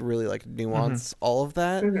 where they could really like nuance all of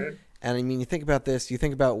that. Mm-hmm. And I mean, you think about this, you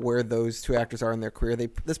think about where those two actors are in their career.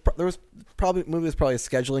 Movie was probably a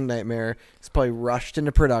scheduling nightmare. It's probably rushed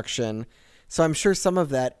into production. So I'm sure some of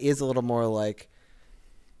that is a little more like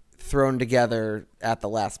thrown together at the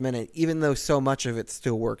last minute, even though so much of it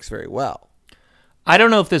still works very well. I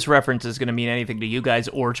don't know if this reference is going to mean anything to you guys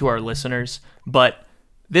or to our listeners, but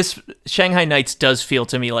this Shanghai Nights does feel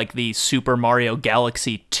to me like the Super Mario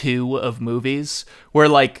Galaxy 2 of movies, where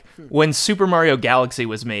like when Super Mario Galaxy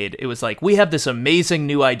was made, it was like, we have this amazing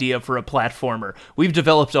new idea for a platformer. We've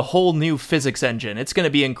developed a whole new physics engine. It's going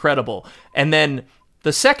to be incredible. And then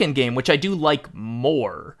the second game, which I do like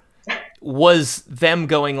more, was them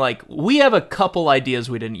going like, we have a couple ideas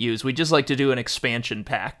we didn't use. We just like to do an expansion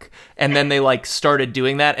pack. And then they like started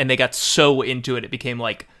doing that and they got so into it, it became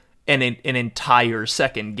like an entire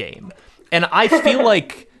second game. And I feel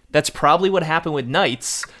like that's probably what happened with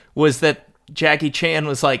Nights, was that Jackie Chan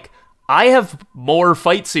was like, I have more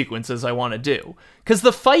fight sequences I want to do. Because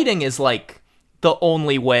the fighting is like the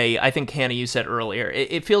only way, I think Hannah, you said earlier,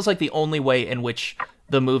 it feels like the only way in which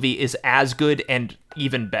the movie is as good and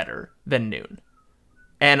even better than Noon.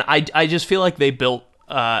 And I just feel like they built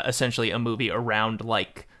essentially a movie around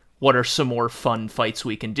like, what are some more fun fights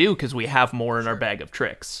we can do, because we have more in our bag of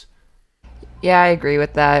tricks. Yeah, I agree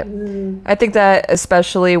with that. I think that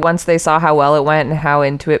especially once they saw how well it went and how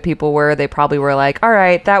into it people were, they probably were like, all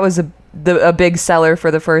right, that was a big seller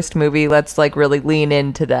for the first movie. Let's like really lean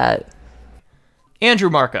into that.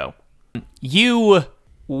 Andrew Marco, you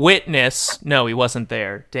witness... No, he wasn't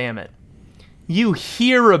there. Damn it. You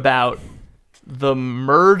hear about the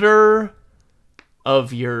murder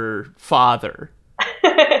of your father.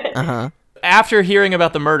 Uh-huh. After hearing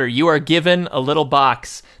about the murder, you are given a little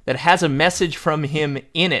box that has a message from him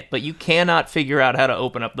in it, but you cannot figure out how to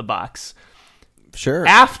open up the box. Sure.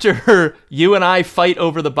 After you and I fight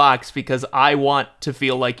over the box because I want to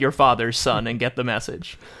feel like your father's son and get the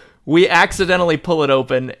message, we accidentally pull it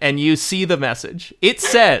open and you see the message. It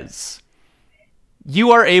says, you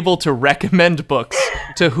are able to recommend books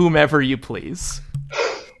to whomever you please.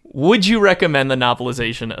 Would you recommend the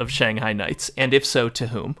novelization of Shanghai Nights? And if so, to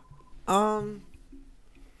whom? I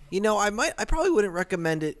probably wouldn't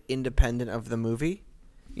recommend it independent of the movie.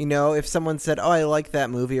 You know, if someone said, oh, I like that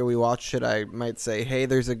movie, or we watched it, I might say, hey,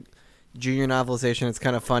 there's a junior novelization. It's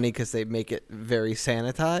kind of funny because they make it very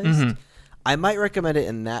sanitized. Mm-hmm. I might recommend it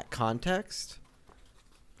in that context,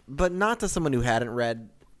 but not to someone who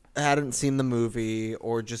hadn't seen the movie,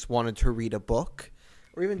 or just wanted to read a book,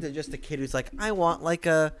 or even to just a kid who's like, I want like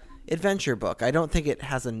a adventure book. I don't think it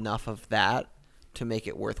has enough of that to make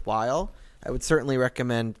it worthwhile. I would certainly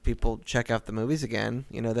recommend people check out the movies again.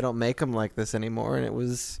 You know, they don't make them like this anymore, and it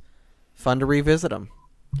was fun to revisit them.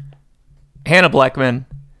 Hannah Blackman,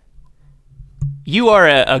 you are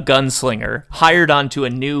a gunslinger hired onto a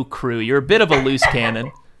new crew. You're a bit of a loose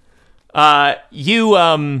cannon. You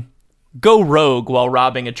go rogue while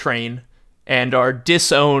robbing a train and are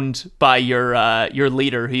disowned by your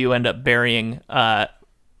leader, who you end up burying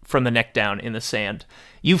from the neck down in the sand.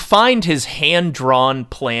 You find his hand-drawn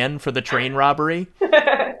plan for the train robbery.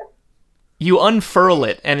 You unfurl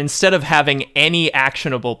it, and instead of having any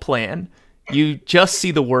actionable plan, you just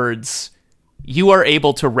see the words, you are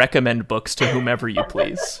able to recommend books to whomever you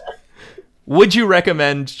please. Would you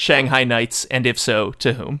recommend Shanghai Nights, and if so,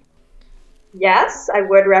 to whom? Yes, I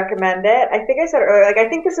would recommend it. I think I said earlier, I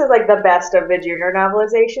think this is like the best of the junior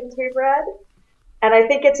novelizations we've read. And I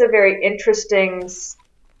think it's a very interesting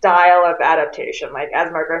style of adaptation. Like,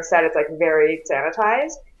 as Margaret said, it's like very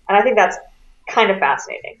sanitized. And I think that's kind of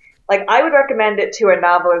fascinating. Like, I would recommend it to a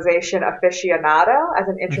novelization aficionado as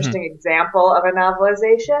an interesting example of a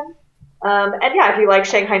novelization. And yeah, if you like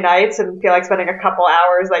Shanghai Nights and feel like spending a couple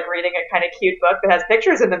hours like reading a kind of cute book that has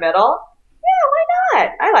pictures in the middle, yeah, why not?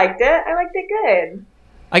 I liked it good.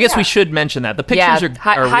 I guess we should mention that. The pictures are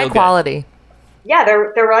high real quality. Good. Yeah,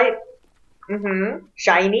 they're right.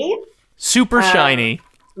 Shiny. Super shiny.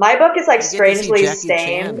 My book is like You get to see strangely Jackie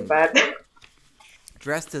stained, Chan. but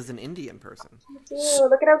Dressed as an Indian person. Ew,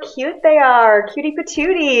 look at how cute they are. Cutie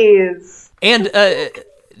patooties. And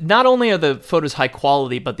not only are the photos high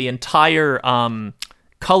quality, but the entire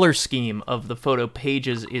color scheme of the photo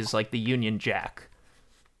pages is like the Union Jack.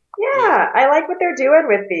 Yeah, I like what they're doing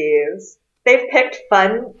with these. They've picked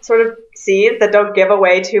fun sort of scenes that don't give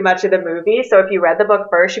away too much of the movie. So if you read the book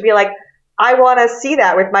first, you'd be like, I want to see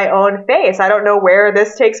that with my own face. I don't know where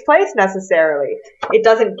this takes place necessarily. It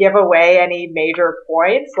doesn't give away any major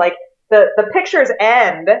points. Like, the pictures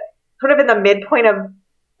end sort of in the midpoint of,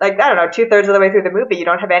 like, I don't know, 2/3 of the way through the movie. You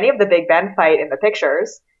don't have any of the Big Ben fight in the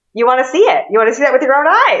pictures. You want to see it. You want to see that with your own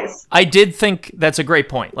eyes. I did think that's a great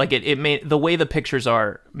point. Like, the way the pictures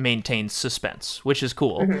are maintains suspense, which is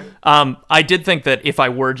cool. Mm-hmm. I did think that if I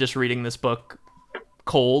were just reading this book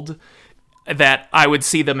cold, that I would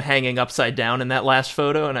see them hanging upside down in that last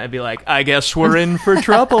photo, and I'd be like, I guess we're in for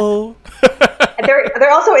trouble.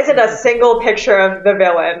 There also isn't a single picture of the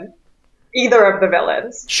villain, either of the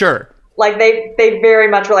villains. Sure. Like, they very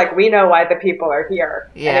much were like, we know why the people are here.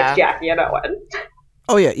 Yeah. And it's Jackie and Owen.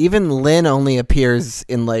 Oh yeah, even Lynn only appears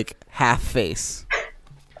in like half face.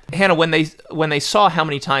 Hannah, when they saw how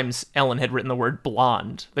many times Ellen had written the word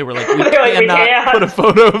blonde, they were like, we They're like, we cannot can't. put a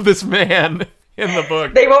photo of this man in the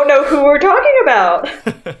book. They won't know who we're talking about.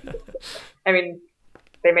 I mean,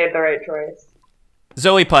 they made the right choice.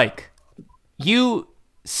 Zoe Pike, you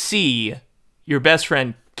see your best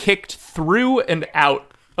friend kicked through and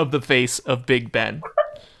out of the face of Big Ben.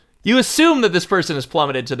 You assume that this person has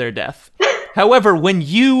plummeted to their death. However, when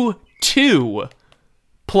you, too,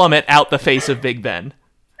 plummet out the face of Big Ben,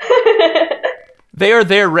 they are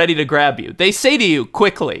there ready to grab you. They say to you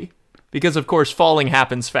quickly, because of course falling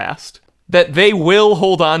happens fast, that they will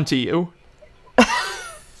hold on to you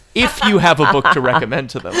if you have a book to recommend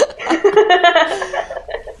to them.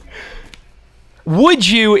 Would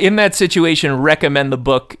you, in that situation, recommend the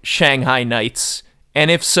book Shanghai Nights?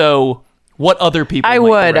 And if so, what other people I might you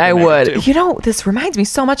would. recommend it to? You know, this reminds me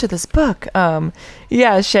so much of this book.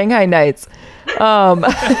 Yeah, Shanghai Nights.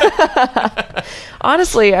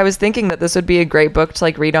 Honestly, I was thinking that this would be a great book to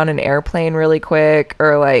like read on an airplane really quick,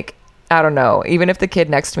 or like, I don't know, even if the kid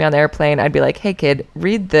next to me on the airplane, I'd be like, hey kid,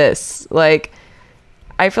 read this. Like,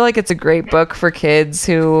 I feel like it's a great book for kids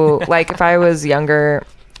who, like, if I was younger,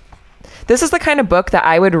 this is the kind of book that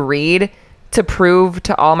I would read to prove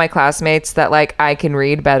to all my classmates that, like, I can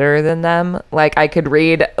read better than them. Like, I could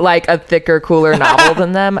read, like, a thicker, cooler novel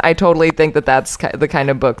than them. I totally think that that's the kind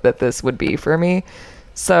of book that this would be for me.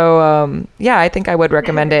 So, yeah, I think I would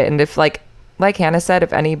recommend it. And if, like Hannah said,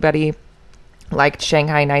 if anybody liked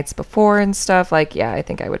Shanghai Nights before and stuff, like, yeah, I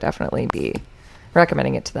think I would definitely be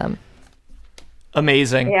recommending it to them.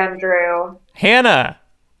 Amazing. Andrew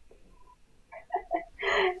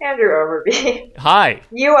Overby. Hi.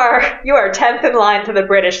 You are 10th in line to the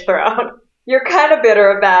British throne. You're kind of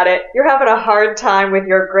bitter about it. You're having a hard time with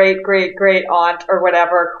your great aunt or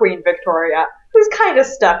whatever, Queen Victoria, who's kind of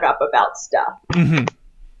stuck up about stuff. Mm-hmm.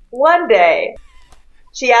 One day,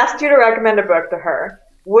 she asked you to recommend a book to her.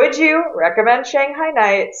 Would you recommend Shanghai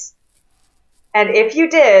Nights? And if you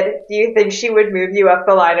did, do you think she would move you up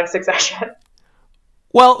the line of succession?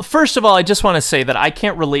 Well, first of all, I just want to say that I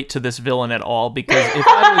can't relate to this villain at all, because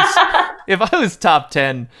if I was top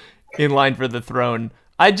 10 in line for the throne,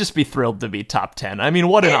 I'd just be thrilled to be top 10. I mean,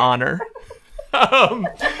 what an honor.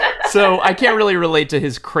 So I can't really relate to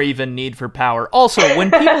his craven need for power. Also,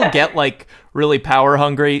 when people get like really power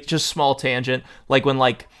hungry, just small tangent, like when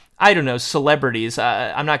like, I don't know, celebrities,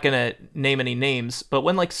 I'm not going to name any names, but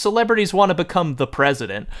when like celebrities want to become the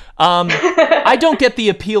president, I don't get the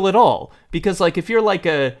appeal at all. Because like if you're like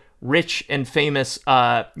a rich and famous,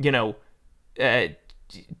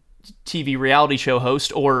 TV reality show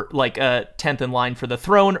host, or like a 10th in line for the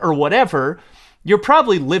throne or whatever, you're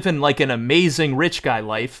probably living like an amazing rich guy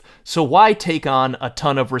life. So why take on a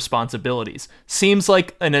ton of responsibilities? Seems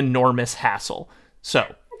like an enormous hassle.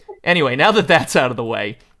 So anyway, now that that's out of the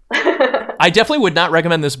way, I definitely would not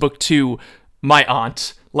recommend this book to my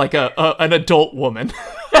aunt, like an adult woman.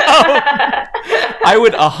 I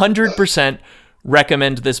would 100%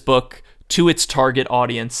 recommend this book to its target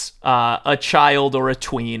audience, a child or a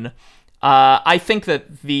tween. I think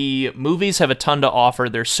that the movies have a ton to offer.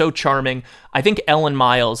 They're so charming. I think Ellen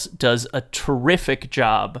Miles does a terrific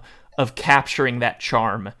job of capturing that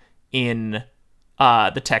charm in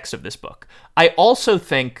the text of this book. I also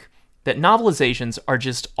think that novelizations are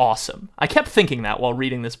just awesome. I kept thinking that while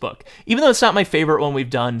reading this book. Even though it's not my favorite one we've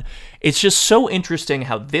done, it's just so interesting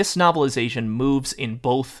how this novelization moves in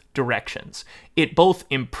both directions. It both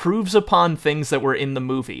improves upon things that were in the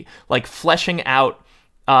movie, like fleshing out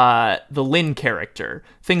the Lynn character,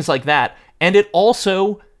 things like that, and it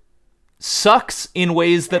also sucks in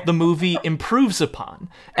ways that the movie improves upon.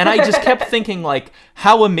 And I just kept thinking, like,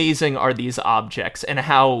 how amazing are these objects, and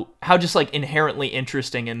how just like inherently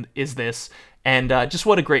interesting is this, and just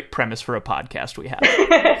what a great premise for a podcast we have.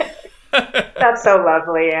 That's so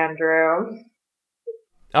lovely, Andrew.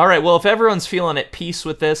 All right, well, if everyone's feeling at peace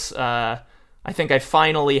with this, I think I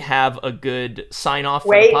finally have a good sign-off for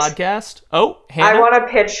Wait. the podcast. Oh, Hannah? I want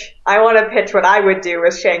to pitch what I would do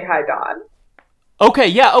with Shanghai Dawn. Okay,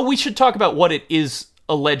 yeah. Oh, we should talk about what it is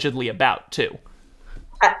allegedly about, too.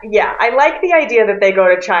 Yeah, I like the idea that they go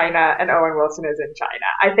to China and Owen Wilson is in China.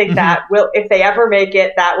 I think that will, if they ever make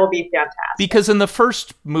it, that will be fantastic. Because in the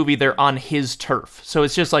first movie, they're on his turf. So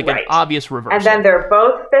it's just like an obvious reversal. And then they're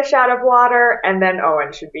both fish out of water, and then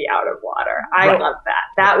Owen should be out of water. I love that.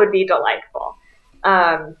 That would be delightful.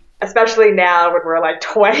 Especially now when we're like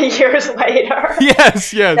 20 years later.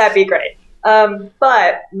 Yes. That'd be great.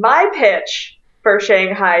 But my pitch for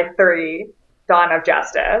Shanghai 3, Dawn of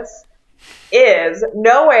Justice, is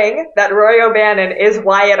knowing that Roy O'Bannon is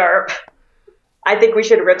Wyatt Earp. I think we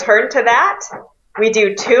should return to that. We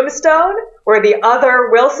do Tombstone, where the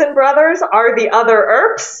other Wilson brothers are the other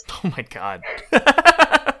Earps. Oh my God.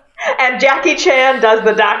 And Jackie Chan does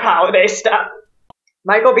the Doc Holliday stuff.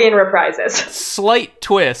 Michael Biehn reprises. Slight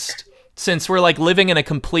twist, since we're like living in a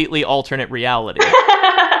completely alternate reality.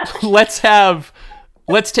 Let's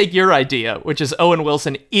take your idea, which is Owen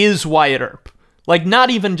Wilson is Wyatt Earp. Like, not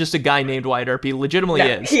even just a guy named Wyatt Earp. He legitimately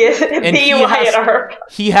is. He is And the Wyatt Earp.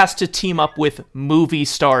 He has to team up with movie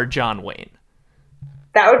star John Wayne.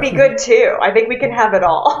 That would be good, too. I think we can have it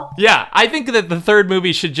all. Yeah, I think that the third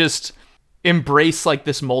movie should just embrace, like,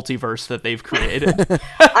 this multiverse that they've created.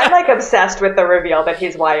 I'm, like, obsessed with the reveal that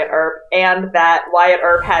he's Wyatt Earp, and that Wyatt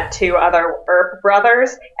Earp had two other Earp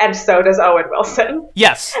brothers, and so does Owen Wilson.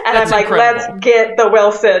 Yes, and I'm like, incredible. Let's get the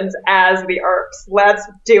Wilsons as the Earps. Let's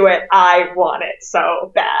do it. I want it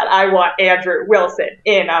so bad. I want Andrew Wilson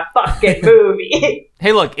in a fucking movie.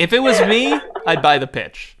 Hey, look, if it was me, I'd buy the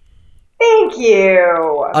pitch. Thank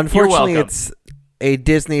you. Unfortunately, welcome. it's a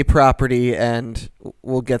Disney property, and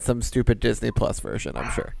we'll get some stupid Disney Plus version,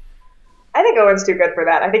 I'm sure. I think Owen's too good for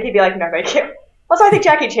that. I think he'd be like, no, thank you. Also, I think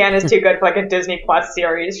Jackie Chan is too good for like a Disney Plus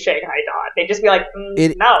series, Shanghai Dawn. They'd just be like,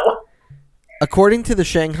 no. According to the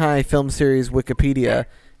Shanghai film series Wikipedia,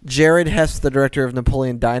 Jared Hess, the director of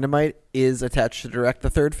Napoleon Dynamite, is attached to direct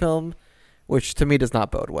the third film, which to me does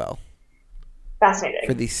not bode well. Fascinating.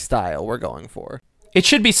 For the style we're going for. It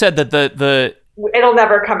should be said that the It'll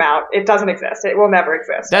never come out. It doesn't exist. It will never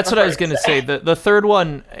exist. That's what I was going to say. The third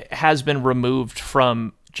one has been removed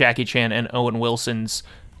from Jackie Chan and Owen Wilson's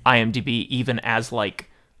IMDb, even as like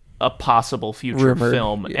a possible future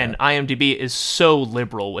film. Yeah. And IMDb is so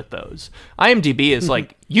liberal with those. IMDb is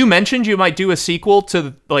like, you mentioned you might do a sequel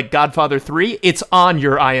to like Godfather 3. It's on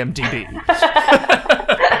your IMDb.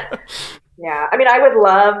 Yeah. I mean, I would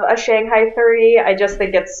love a Shanghai 3. I just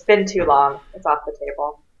think it's been too long. It's off the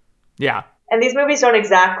table. Yeah. And these movies don't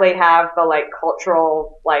exactly have the like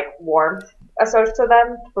cultural like warmth associated to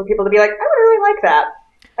them for people to be like, I would really like that.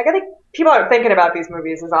 Like, I think people aren't thinking about these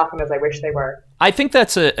movies as often as I wish they were. I think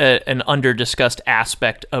that's an under-discussed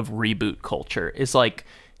aspect of reboot culture, is like,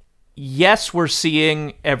 yes, we're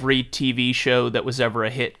seeing every TV show that was ever a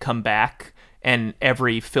hit come back, and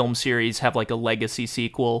every film series have like a legacy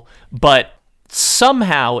sequel, but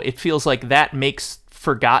somehow it feels like that makes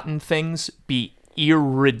forgotten things be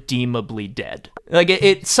irredeemably dead. Like,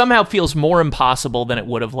 it somehow feels more impossible than it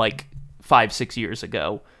would have like 5-6 years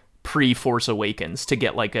ago, pre-Force Awakens, to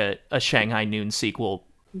get like a Shanghai Noon sequel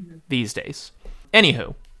these days.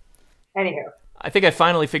 Anywho, I think I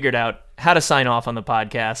finally figured out how to sign off on the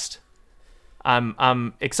podcast.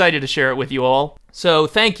 I'm excited to share it with you all. So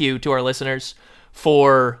thank you to our listeners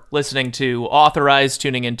for listening to Authorized,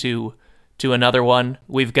 tuning into another one.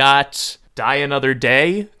 We've got Die Another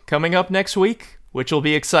Day coming up next week, which will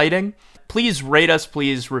be exciting. Please rate us,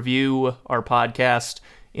 please review our podcast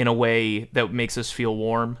in a way that makes us feel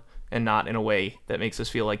warm and not in a way that makes us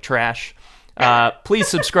feel like trash. Please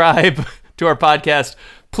subscribe to our podcast.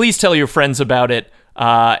 Please tell your friends about it,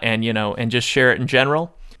 and just share it in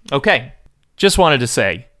general. Okay, just wanted to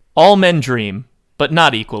say, all men dream, but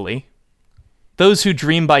not equally. Those who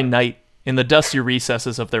dream by night in the dusty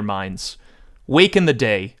recesses of their minds wake in the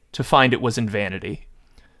day to find it was in vanity.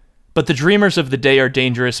 But the dreamers of the day are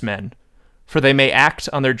dangerous men, for they may act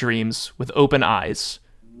on their dreams with open eyes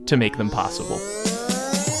to make them possible.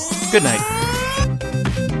 Good night.